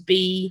time to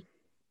be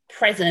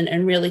present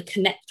and really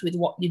connect with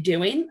what you're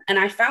doing. And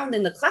I found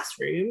in the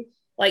classroom,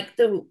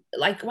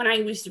 Like when I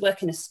used to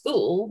work in a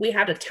school, we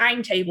had a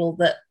timetable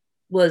that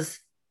was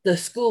the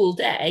school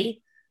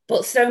day,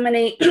 but so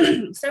many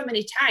so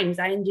many times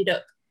I ended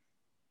up,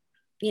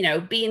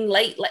 being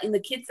late, letting the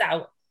kids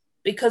out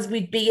because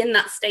we'd be in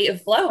that state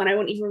of flow and I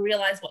wouldn't even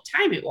realize what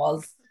time it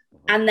was.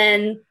 And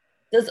then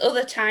there's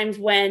other times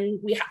when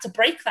we had to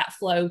break that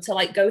flow to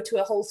like go to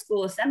a whole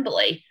school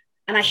assembly.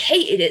 And I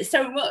hated it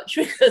so much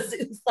because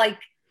it was like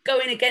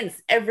going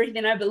against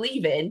everything I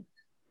believe in.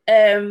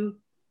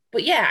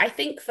 But yeah, I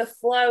think for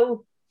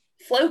flow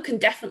can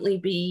definitely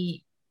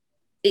be,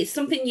 it's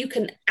something you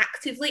can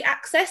actively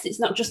access. It's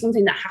not just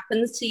something that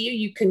happens to you.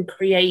 You can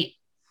create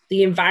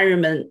the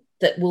environment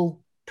that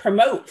will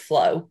promote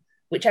flow,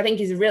 which I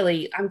think is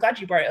really, I'm glad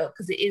you brought it up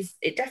because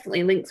it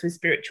definitely links with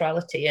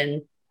spirituality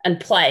and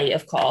play,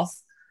 of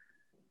course.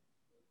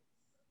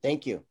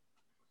 Thank you.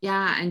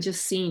 Yeah, and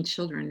just seeing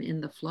children in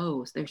the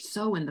flows. They're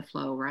so in the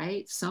flow,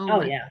 right? So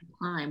much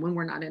time when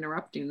we're not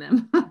interrupting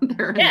them.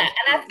 And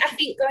I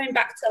think going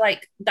back to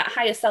like that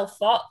higher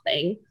self-thought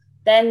thing,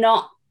 they're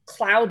not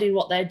clouding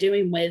what they're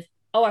doing with,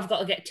 oh, I've got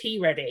to get tea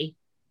ready.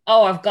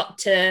 Oh, I've got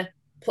to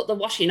put the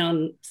washing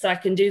on so I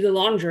can do the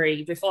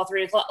laundry before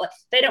 3 o'clock. Like,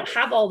 they don't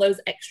have all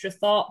those extra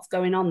thoughts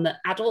going on that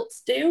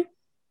adults do.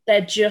 They're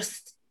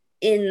just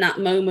in that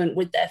moment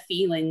with their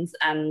feelings,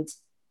 and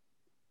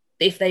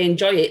if they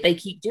enjoy it, they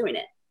keep doing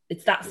it.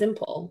 It's that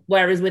simple.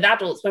 Whereas with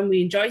adults, when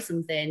we enjoy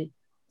something,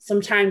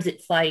 sometimes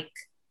it's like,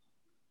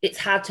 it's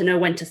hard to know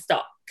when to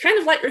stop. Kind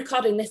of like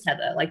recording this,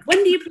 Heather. Like,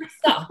 when do you press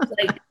stop?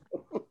 Like,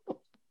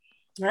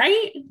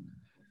 right?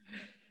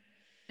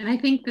 And I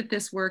think that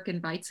this work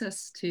invites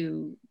us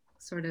to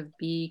sort of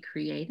be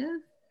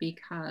creative,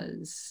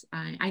 because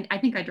I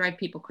think I drive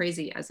people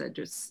crazy as a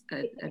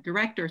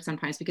director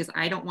sometimes, because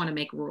I don't want to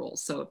make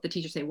rules. So if the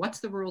teachers say, what's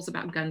the rules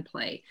about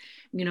gunplay?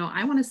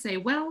 I want to say,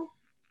 well,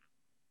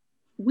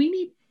 we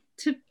need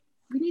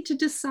to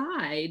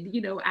decide,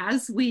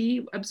 as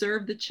we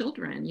observe the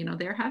children.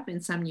 There have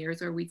been some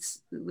years where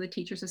the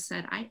teachers have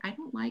said, I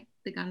don't like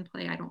the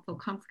gunplay. I don't feel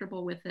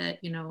comfortable with it.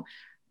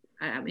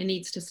 It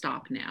needs to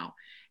stop now.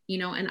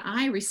 And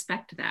I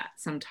respect that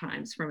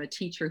sometimes from a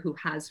teacher who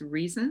has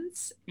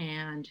reasons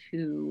and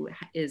who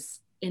is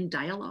in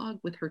dialogue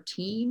with her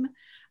team.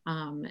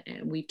 And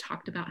we've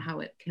talked about how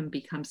it can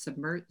become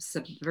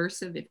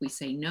subversive if we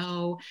say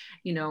no,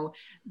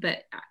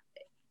 but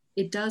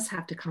it does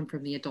have to come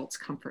from the adult's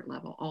comfort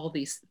level, all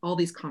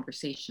these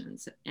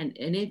conversations. And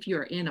if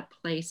you're in a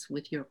place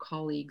with your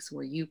colleagues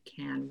where you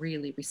can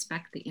really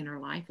respect the inner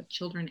life of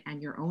children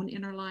and your own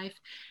inner life,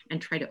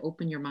 and try to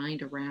open your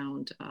mind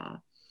around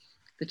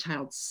the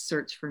child's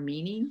search for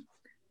meaning,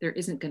 there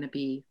isn't going to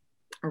be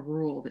a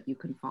rule that you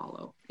can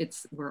follow.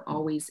 We're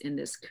always in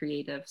this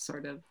creative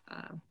sort of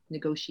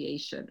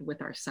negotiation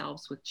with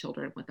ourselves, with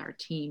children, with our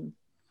team.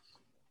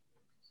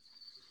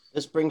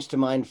 This brings to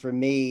mind for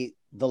me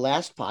the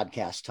last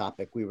podcast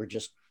topic we were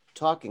just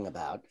talking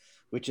about,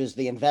 which is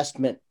the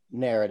investment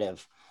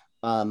narrative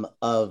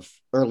of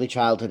early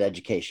childhood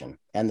education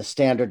and the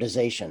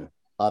standardization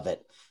of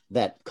it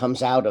that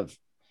comes out of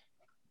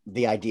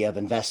the idea of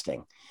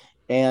investing.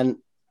 And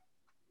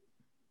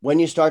when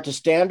you start to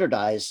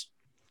standardize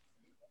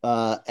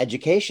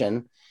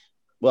education,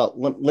 well,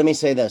 let me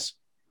say this.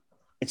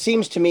 It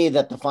seems to me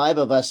that the five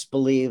of us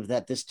believe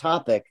that this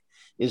topic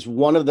is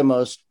one of the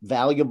most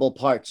valuable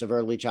parts of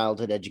early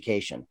childhood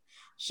education,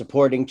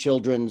 supporting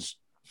children's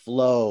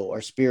flow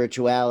or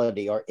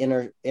spirituality or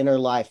inner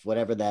life,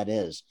 whatever that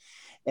is.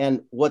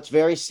 And what's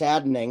very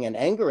saddening and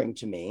angering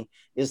to me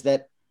is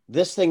that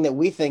this thing that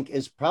we think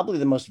is probably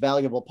the most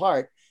valuable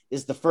part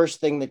is the first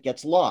thing that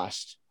gets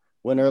lost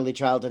when early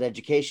childhood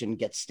education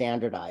gets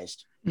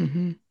standardized.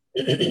 Mm-hmm.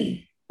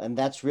 And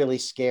that's really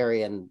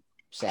scary and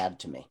sad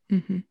to me.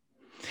 Mm-hmm.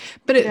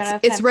 But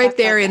it's right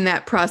there in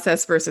that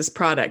process versus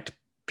product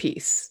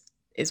piece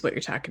is what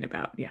you're talking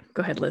about. Yeah.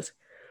 Go ahead, Liz.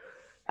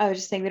 I was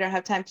just saying we don't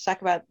have time to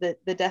talk about the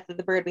death of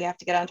the bird. We have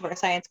to get onto our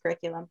science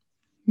curriculum.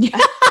 Yeah.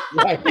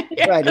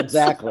 Right,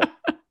 exactly.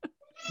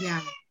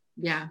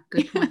 Yeah,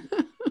 good point.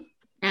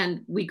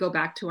 And we go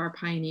back to our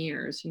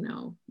pioneers,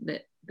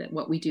 that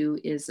what we do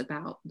is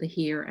about the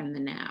here and the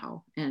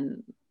now.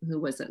 And who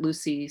was it?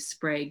 Lucy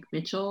Sprague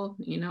Mitchell,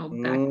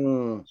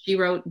 she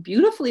wrote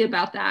beautifully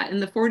about that in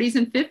the 40s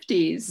and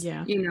 50s,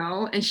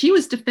 and she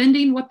was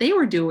defending what they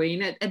were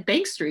doing at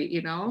Bank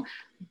Street,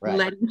 right.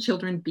 Letting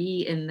children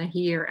be in the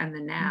here and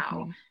the now.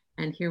 Mm-hmm.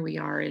 And here we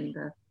are in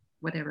the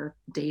whatever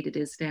date it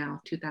is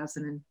now,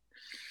 2000.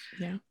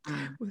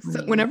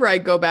 So whenever I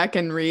go back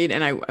and read,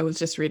 and I was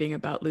just reading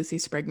about Lucy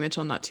Sprague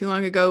Mitchell not too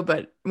long ago,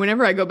 but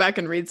whenever I go back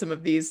and read some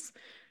of these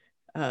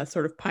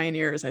sort of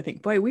pioneers, I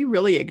think, boy, we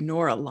really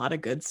ignore a lot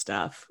of good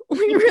stuff. We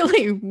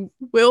really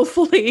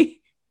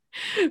willfully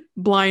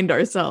blind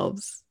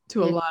ourselves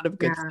to a lot of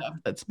good stuff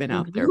that's been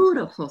out there.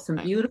 Some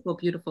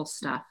beautiful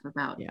stuff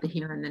about the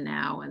here and the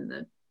now,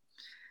 and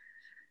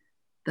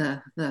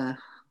the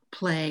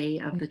play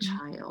of the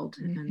child,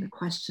 and the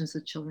questions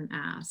that children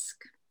ask.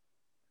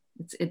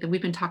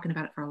 We've been talking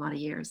about it for a lot of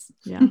years.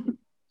 Yeah.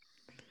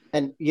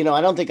 And,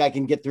 I don't think I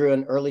can get through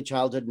an early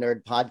childhood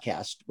nerd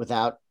podcast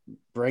without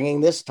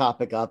bringing this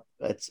topic up.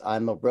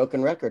 I'm a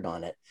broken record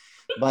on it.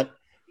 But,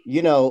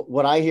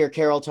 what I hear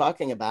Carol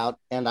talking about,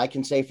 and I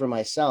can say for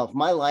myself,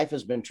 my life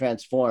has been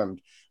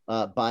transformed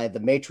by the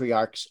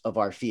matriarchs of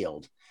our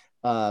field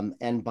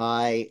and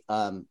by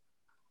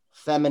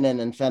feminine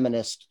and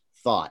feminist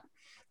thought.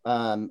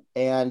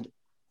 And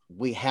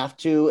we have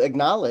to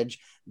acknowledge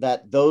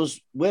that those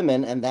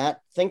women and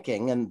that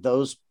thinking and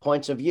those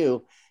points of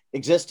view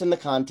exist in the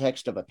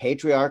context of a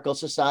patriarchal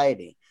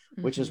society,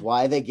 which is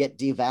why they get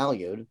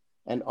devalued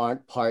and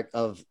aren't part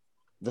of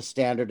the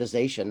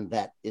standardization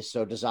that is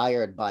so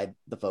desired by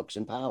the folks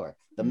in power,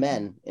 the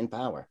men in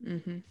power.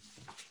 And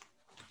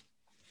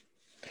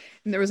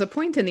there was a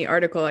point in the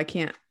article, I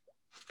can't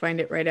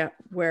find it right out,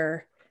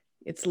 where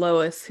it's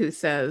Lois who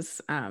says,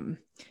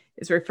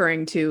 is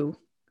referring to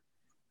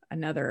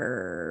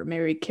another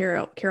Mary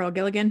Carol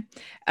Gilligan,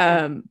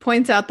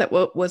 points out that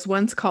what was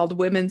once called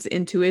women's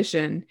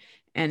intuition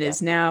and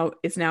is now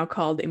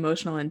called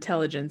emotional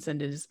intelligence,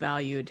 and it is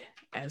valued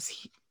as,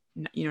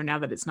 now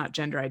that it's not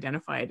gender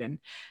identified. And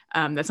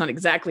that's not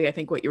exactly, I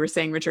think, what you were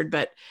saying, Richard,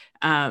 but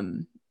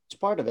it's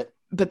part of it.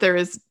 But there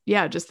is,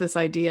 just this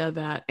idea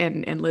that,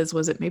 and Liz,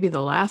 was it maybe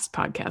the last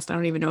podcast? I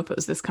don't even know if it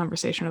was this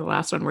conversation or the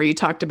last one, where you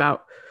talked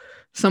about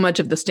so much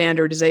of the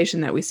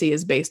standardization that we see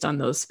is based on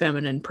those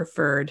feminine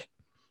preferred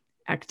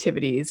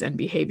activities and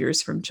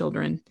behaviors from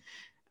children.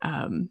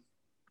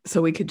 So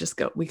we could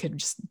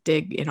just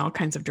dig in all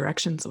kinds of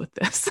directions with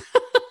this.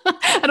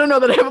 I don't know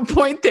that I have a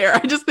point there.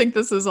 I just think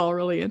this is all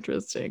really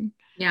interesting.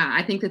 Yeah,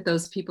 I think that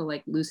those people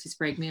like Lucy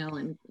Sprague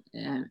Mill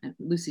and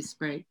Lucy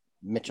Sprague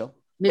Mitchell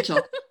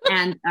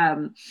and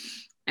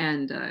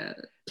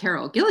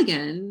Carol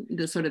Gilligan,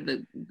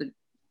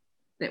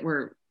 that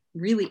were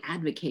really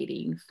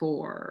advocating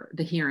for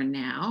the here and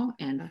now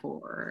and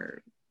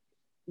for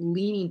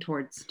leaning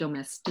towards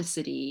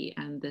domesticity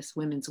and this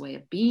women's way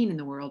of being in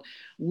the world,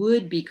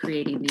 would be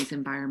creating these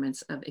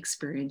environments of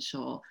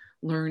experiential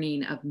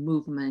learning, of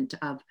movement,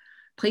 of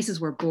places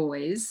where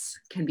boys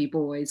can be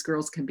boys,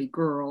 girls can be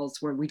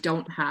girls, where we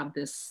don't have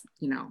this,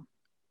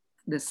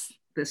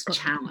 this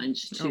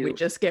challenge to we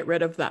just get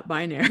rid of that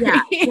binary.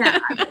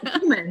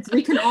 Humans,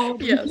 we can all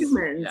be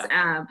humans.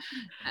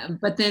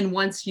 But then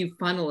once you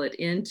funnel it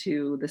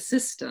into the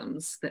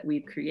systems that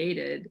we've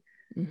created,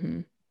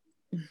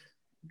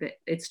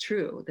 it's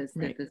true. This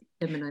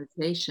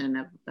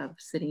feminization of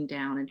sitting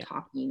down and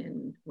talking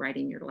and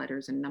writing your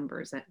letters and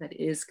numbers, that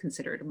is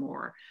considered a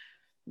more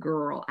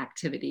girl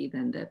activity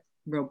than the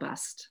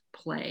robust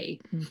play.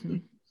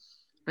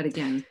 But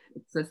again,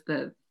 it's just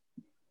the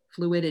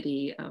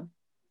fluidity of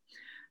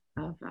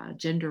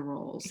gender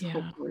roles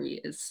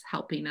hopefully is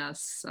helping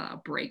us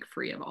break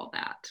free of all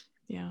that.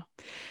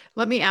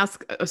 Let me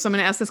ask, so I'm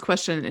going to ask this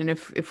question, and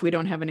if we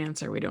don't have an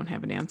answer, we don't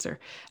have an answer.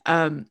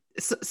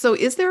 So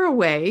is there a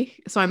way,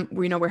 so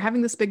we're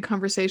having this big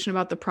conversation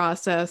about the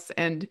process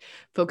and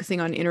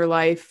focusing on inner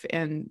life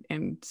and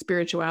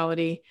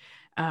spirituality.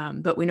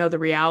 But we know the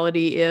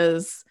reality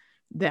is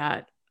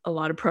that a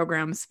lot of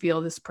programs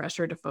feel this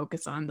pressure to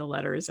focus on the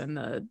letters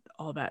and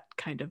all that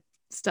kind of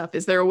stuff.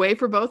 Is there a way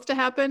for both to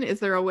happen?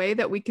 Is there a way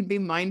that we can be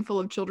mindful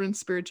of children's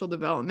spiritual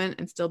development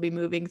and still be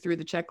moving through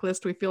the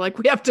checklist we feel like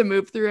we have to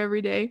move through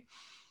every day?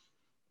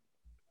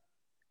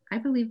 I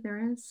believe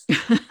there is.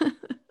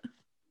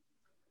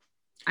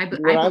 I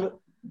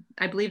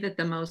believe that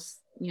the most,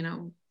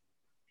 the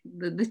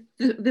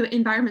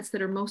environments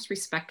that are most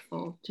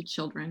respectful to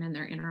children and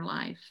their inner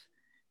life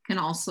can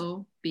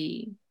also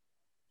be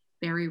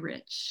very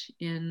rich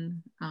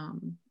in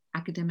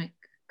academic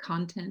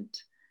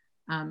content.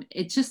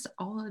 It's just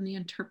all in the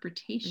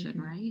interpretation,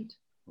 right?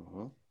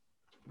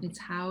 It's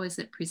how is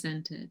it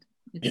presented.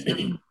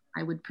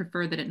 I would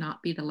prefer that it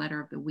not be the letter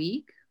of the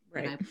week.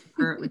 Right. I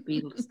prefer it would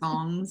be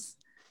songs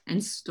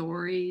and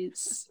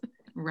stories,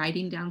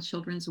 writing down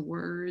children's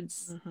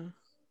words,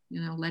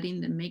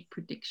 letting them make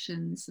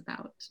predictions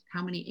about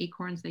how many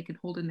acorns they could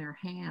hold in their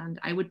hand.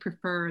 I would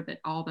prefer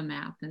that all the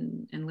math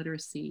and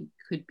literacy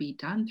could be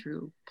done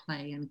through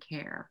play and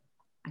care.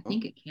 I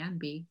think it can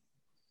be.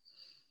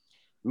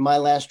 My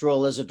last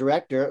role as a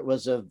director, it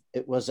was of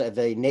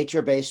a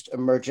nature-based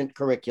emergent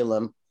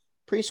curriculum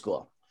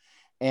preschool.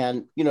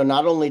 And,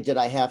 not only did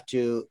I have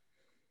to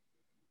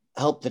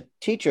help the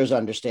teachers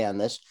understand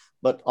this,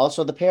 but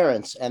also the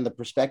parents and the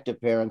prospective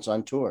parents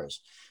on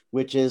tours,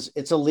 which is,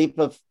 it's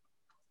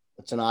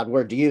an odd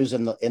word to use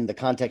in the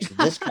context of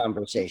this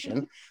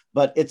conversation,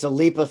 but it's a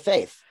leap of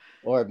faith,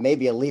 or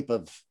maybe a leap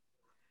of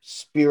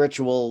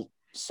spiritual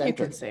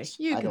centeredness.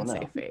 You can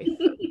say faith.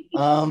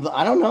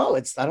 I don't know.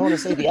 I don't want to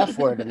say the F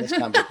word in this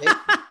conversation.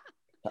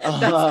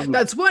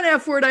 That's one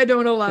F word I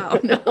don't allow.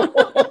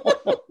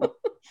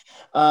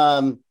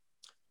 No.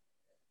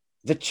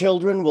 The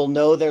children will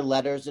know their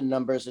letters and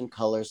numbers and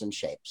colors and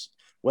shapes.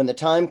 When the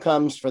time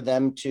comes for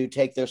them to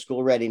take their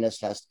school readiness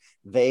test,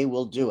 they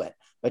will do it.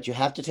 But you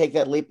have to take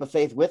that leap of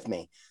faith with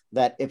me,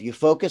 that if you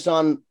focus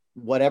on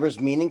whatever's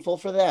meaningful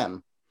for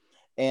them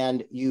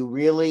and you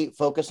really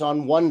focus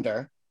on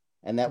wonder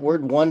And that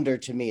word wonder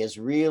to me is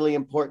really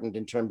important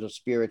in terms of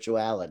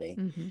spirituality.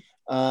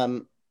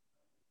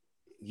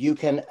 You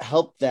can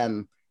help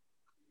them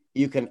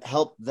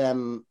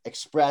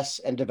express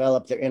and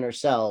develop their inner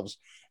selves,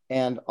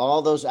 and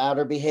all those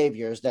outer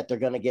behaviors that they're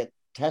going to get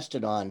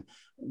tested on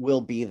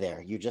will be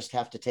there. You just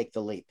have to take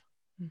the leap.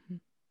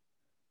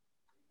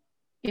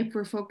 If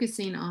we're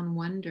focusing on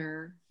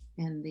wonder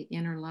and the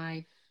inner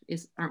life,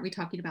 aren't we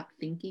talking about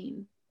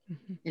thinking?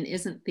 And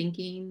isn't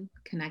thinking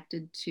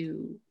connected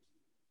to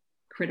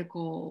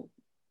critical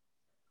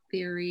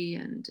theory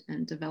and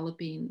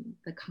developing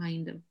the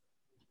kind of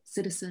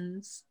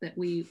citizens that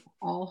we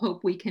all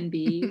hope we can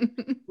be?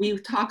 We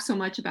talk so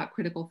much about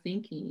critical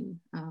thinking,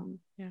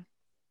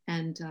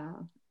 and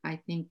I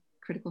think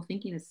critical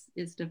thinking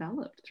is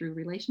developed through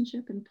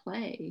relationship and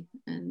play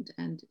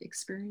and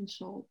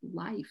experiential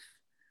life,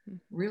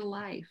 real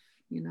life,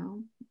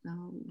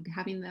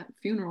 having that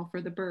funeral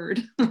for the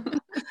bird.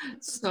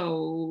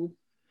 So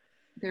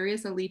there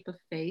is a leap of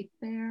faith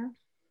there,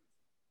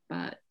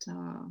 but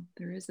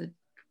there is a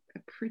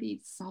pretty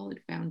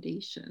solid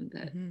foundation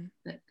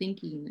that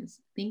thinking.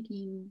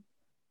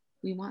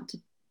 We want to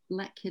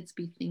let kids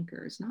be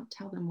thinkers, not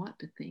tell them what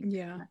to think,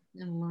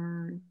 and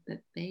learn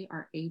that they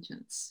are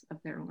agents of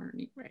their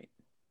learning. Right.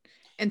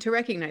 And to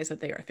recognize that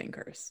they are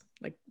thinkers.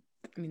 Like,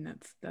 I mean,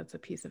 that's a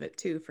piece of it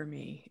too for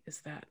me,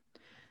 is that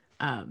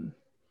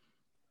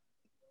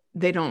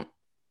they don't,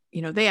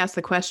 they ask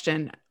the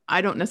question.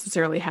 I don't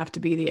necessarily have to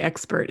be the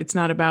expert. It's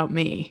not about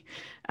me.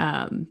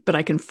 But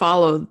I can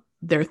follow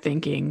their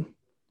thinking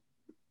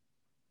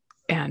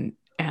and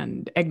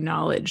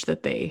acknowledge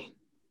that they,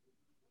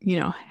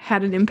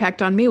 had an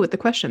impact on me with the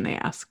question they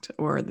asked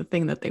or the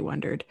thing that they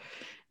wondered.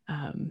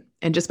 And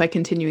just by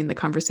continuing the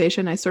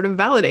conversation, I sort of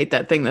validate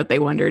that thing that they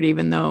wondered,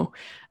 even though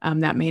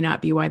that may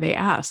not be why they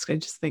asked. I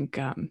just think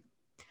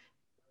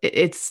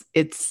it's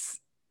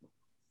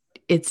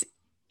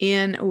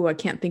in, I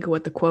can't think of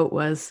what the quote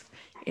was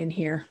in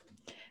here.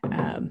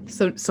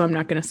 So I'm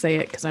not going to say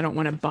it because I don't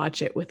want to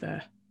botch it with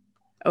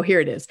here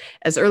it is.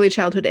 As early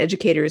childhood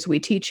educators, we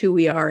teach who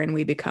we are and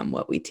we become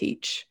what we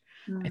teach.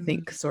 I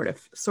think sort of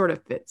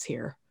fits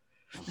here.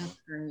 That's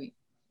great.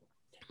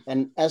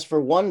 And as for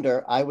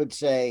wonder, I would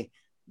say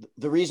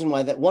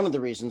one of the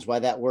reasons why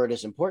that word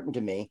is important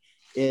to me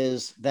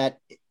is that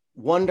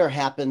wonder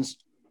happens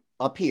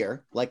up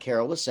here, like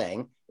Carol was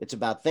saying. It's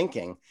about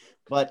thinking,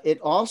 but it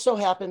also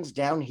happens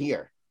down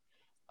here.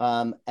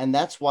 And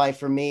that's why,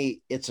 for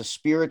me, it's a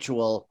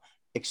spiritual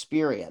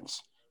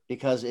experience,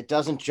 because it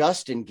doesn't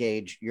just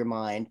engage your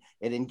mind,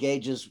 it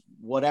engages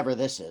whatever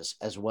this is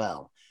as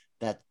well.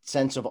 That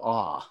sense of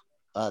awe,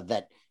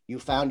 that you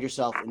found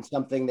yourself in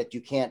something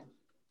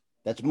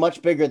that's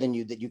much bigger than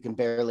you, that you can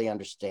barely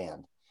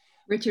understand.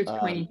 Richard's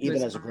pointing to even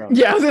his as a grown-up.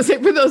 Yeah, I was going to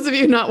say, for those of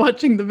you not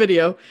watching the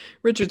video,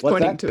 Richard's What's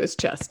pointing that? to his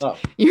chest. Oh.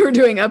 You were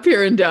doing up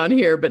here and down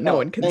here, but no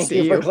one can thank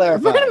see you for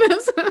clarifying.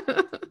 Barnabas.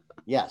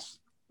 Yes.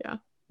 Yeah.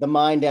 The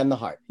mind and the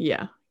heart.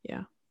 Yeah.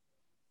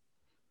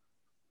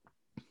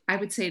 I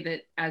would say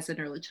that as an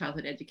early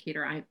childhood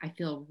educator, I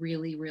feel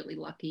really, really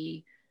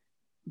lucky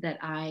that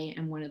I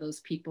am one of those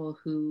people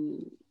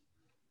who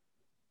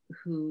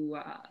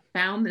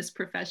found this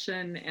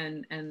profession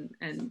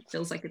and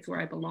feels like it's where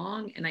I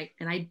belong. And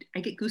I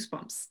get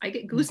goosebumps. I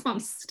get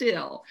goosebumps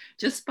still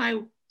just by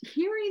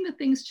hearing the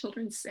things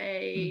children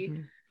say.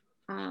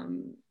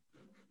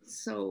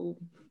 So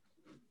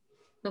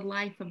the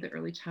life of the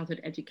early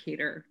childhood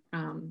educator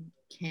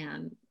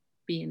can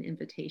be an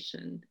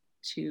invitation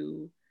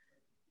to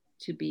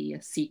be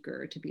a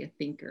seeker, to be a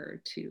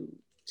thinker, to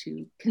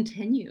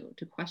continue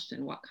to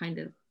question, what kind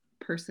of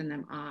person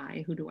am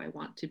I? Who do I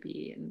want to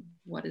be? And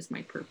what is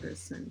my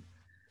purpose? And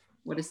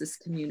what is this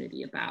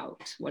community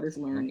about? What is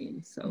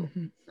learning? So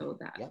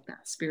that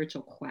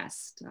spiritual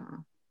quest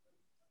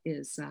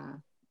is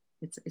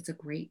it's a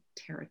great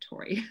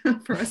territory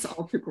for us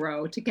all to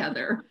grow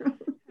together.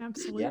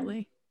 Absolutely.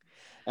 Yeah.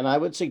 And I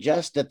would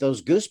suggest that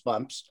those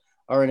goosebumps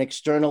are an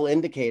external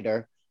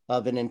indicator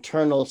of an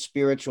internal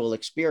spiritual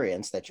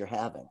experience that you're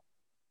having.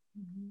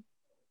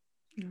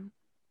 Yeah.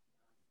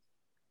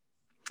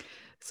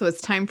 So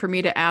it's time for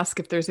me to ask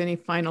if there's any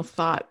final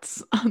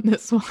thoughts on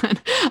this one.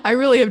 I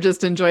really have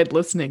just enjoyed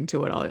listening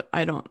to it all.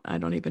 I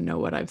don't even know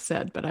what I've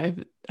said, but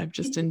I've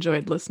just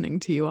enjoyed listening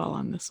to you all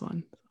on this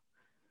one.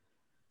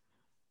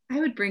 I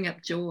would bring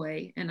up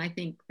joy, and I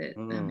think that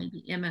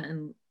maybe Emma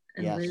and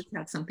Yes. Liz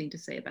have something to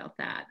say about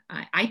that.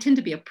 I tend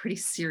to be a pretty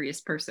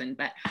serious person,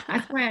 but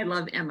that's why I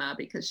love Emma,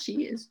 because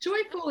she is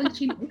joyful and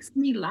she makes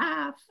me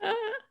laugh.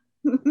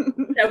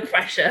 No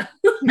pressure.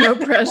 No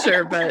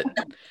pressure, but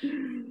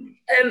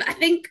I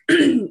think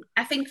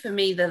for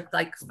me, the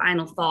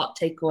final thought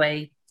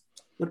takeaway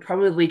would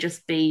probably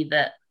just be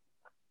that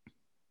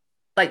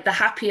the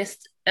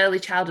happiest early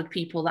childhood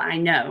people that I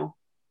know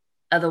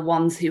are the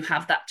ones who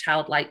have that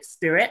childlike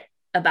spirit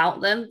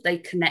about them. They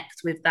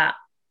connect with that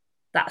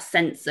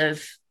sense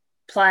of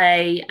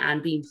play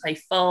and being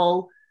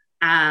playful,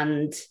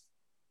 and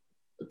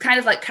kind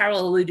of like Carol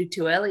alluded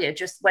to earlier,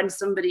 just when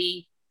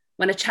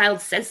a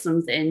child says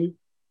something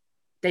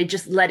they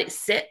just let it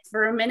sit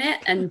for a minute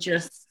and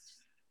just,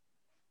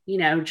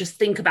 just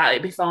think about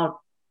it before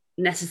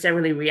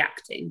necessarily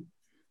reacting,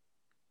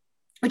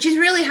 which is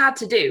really hard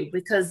to do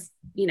because,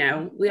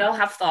 we all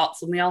have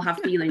thoughts and we all have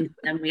feelings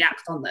and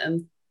react on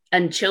them.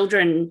 And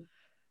children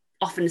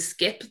often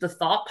skip the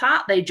thought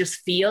part. They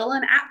just feel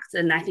and act.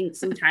 And I think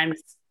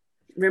sometimes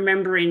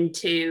remembering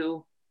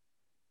to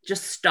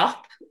just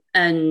stop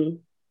and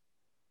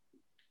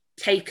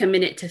take a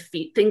minute to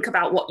think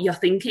about what you're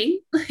thinking.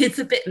 It's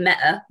a bit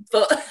meta,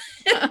 but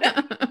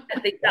I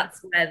think that's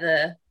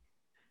where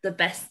the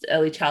best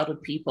early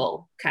childhood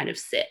people kind of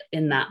sit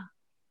in that,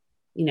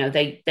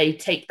 they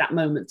take that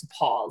moment to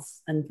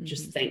pause and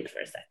just think for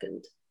a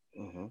second.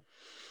 Mm-hmm.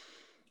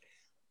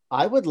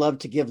 I would love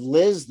to give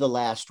Liz the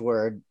last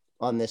word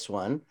on this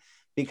one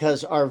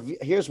because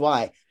here's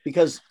why,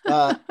 because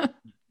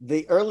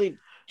the early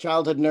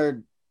childhood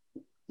nerd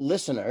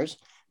listeners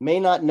may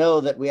not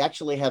know that we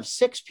actually have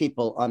 6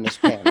 people on this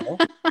panel.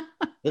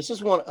 This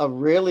is a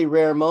really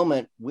rare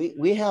moment.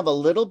 We have a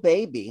little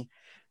baby.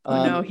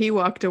 Oh, no, he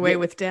walked away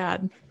with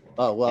Dad.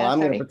 Oh, well,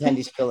 I'm going to pretend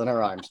he's still in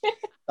her arms.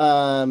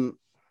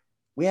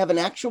 We have an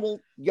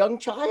actual young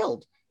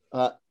child.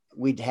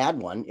 We'd had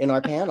one in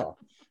our panel,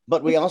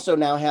 but we also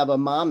now have a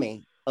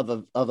mommy of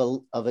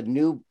a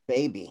new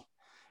baby.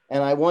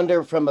 And I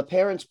wonder, from a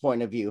parent's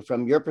point of view,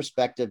 from your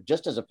perspective,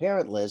 just as a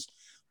parent, Liz,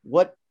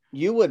 what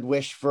you would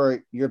wish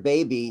for your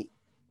baby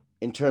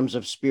in terms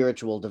of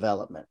spiritual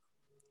development.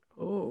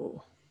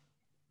 Oh,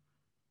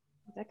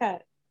 I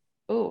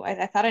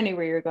thought I knew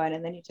where you were going,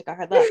 and then you took a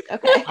hard left.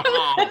 Okay.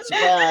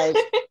 Surprise.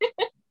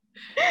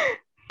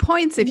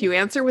 Points if you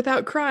answer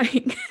without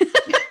crying.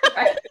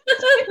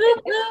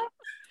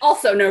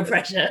 Also, no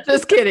pressure.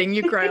 Just kidding.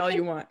 You cry all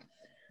you want.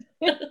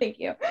 Thank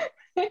you.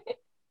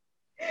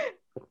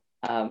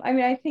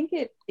 I think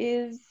it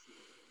is,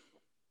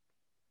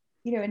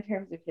 in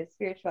terms of his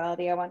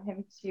spirituality, I want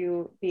him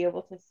to be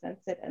able to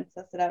sense it and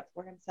suss it out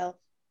for himself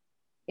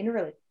in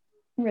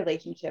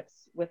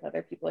relationships with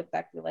other people,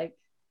 exactly like,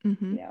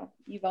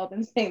 you've all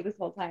been saying this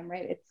whole time,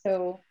 right? It's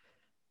so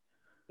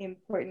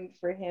important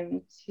for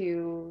him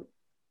to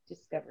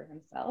discover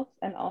himself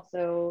and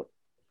also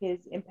his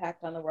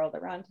impact on the world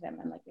around him.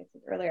 And like I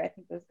said earlier, I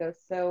think those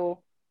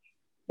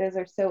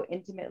are so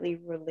intimately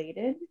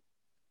related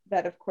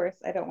that, of course,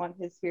 I don't want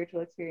his spiritual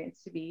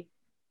experience to be,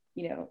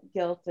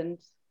 guilt and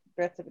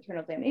threats of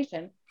eternal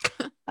damnation.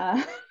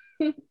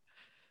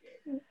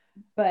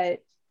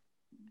 But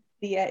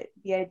the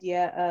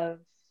idea of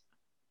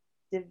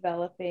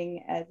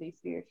developing as a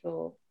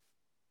spiritual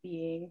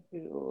being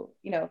who,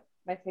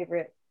 my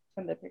favorite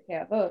from the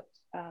Pirkei Avot,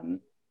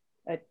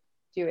 a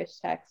Jewish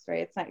text,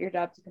 right? It's not your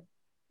job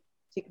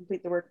to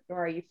complete the work,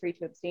 nor are you free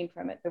to abstain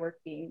from it. The work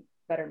being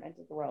betterment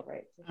of the world,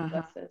 right? So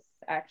justice,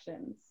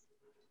 actions.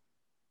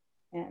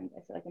 And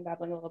I feel like I'm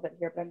babbling a little bit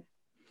here, but I'm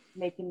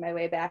making my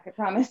way back, I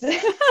promise.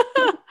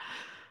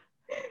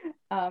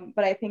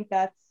 But I think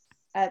that's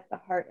at the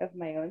heart of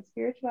my own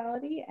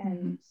spirituality,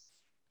 and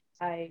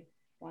I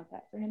want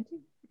that for him too.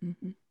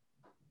 Mm-hmm.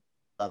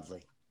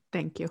 Lovely.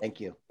 Thank you. Thank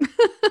you.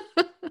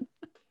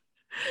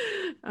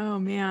 Oh,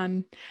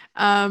 man.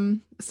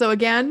 So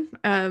again,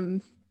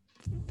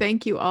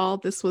 thank you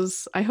all.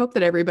 I hope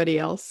that everybody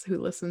else who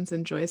listens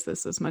enjoys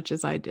this as much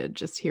as I did,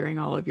 just hearing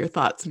all of your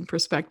thoughts and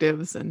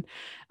perspectives and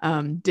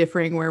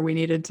differing where we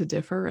needed to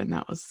differ. And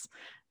that was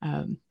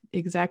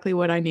exactly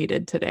what I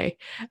needed today.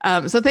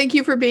 So thank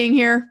you for being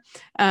here.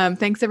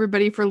 Thanks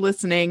everybody for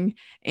listening,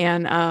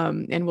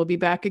 and we'll be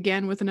back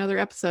again with another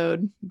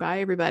episode.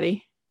 Bye,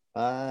 everybody.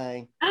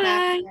 Bye.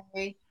 Bye.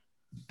 Bye.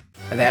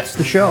 That's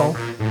the show.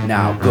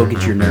 Now go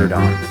get your nerd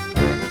on.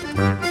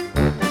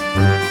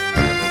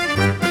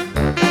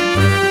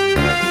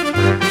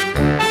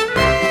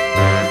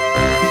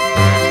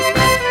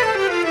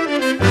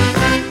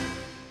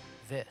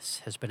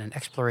 This has been an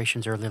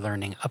Explorations Early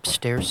Learning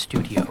Upstairs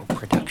Studio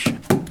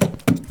production.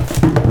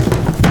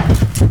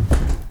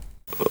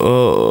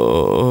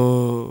 Oh.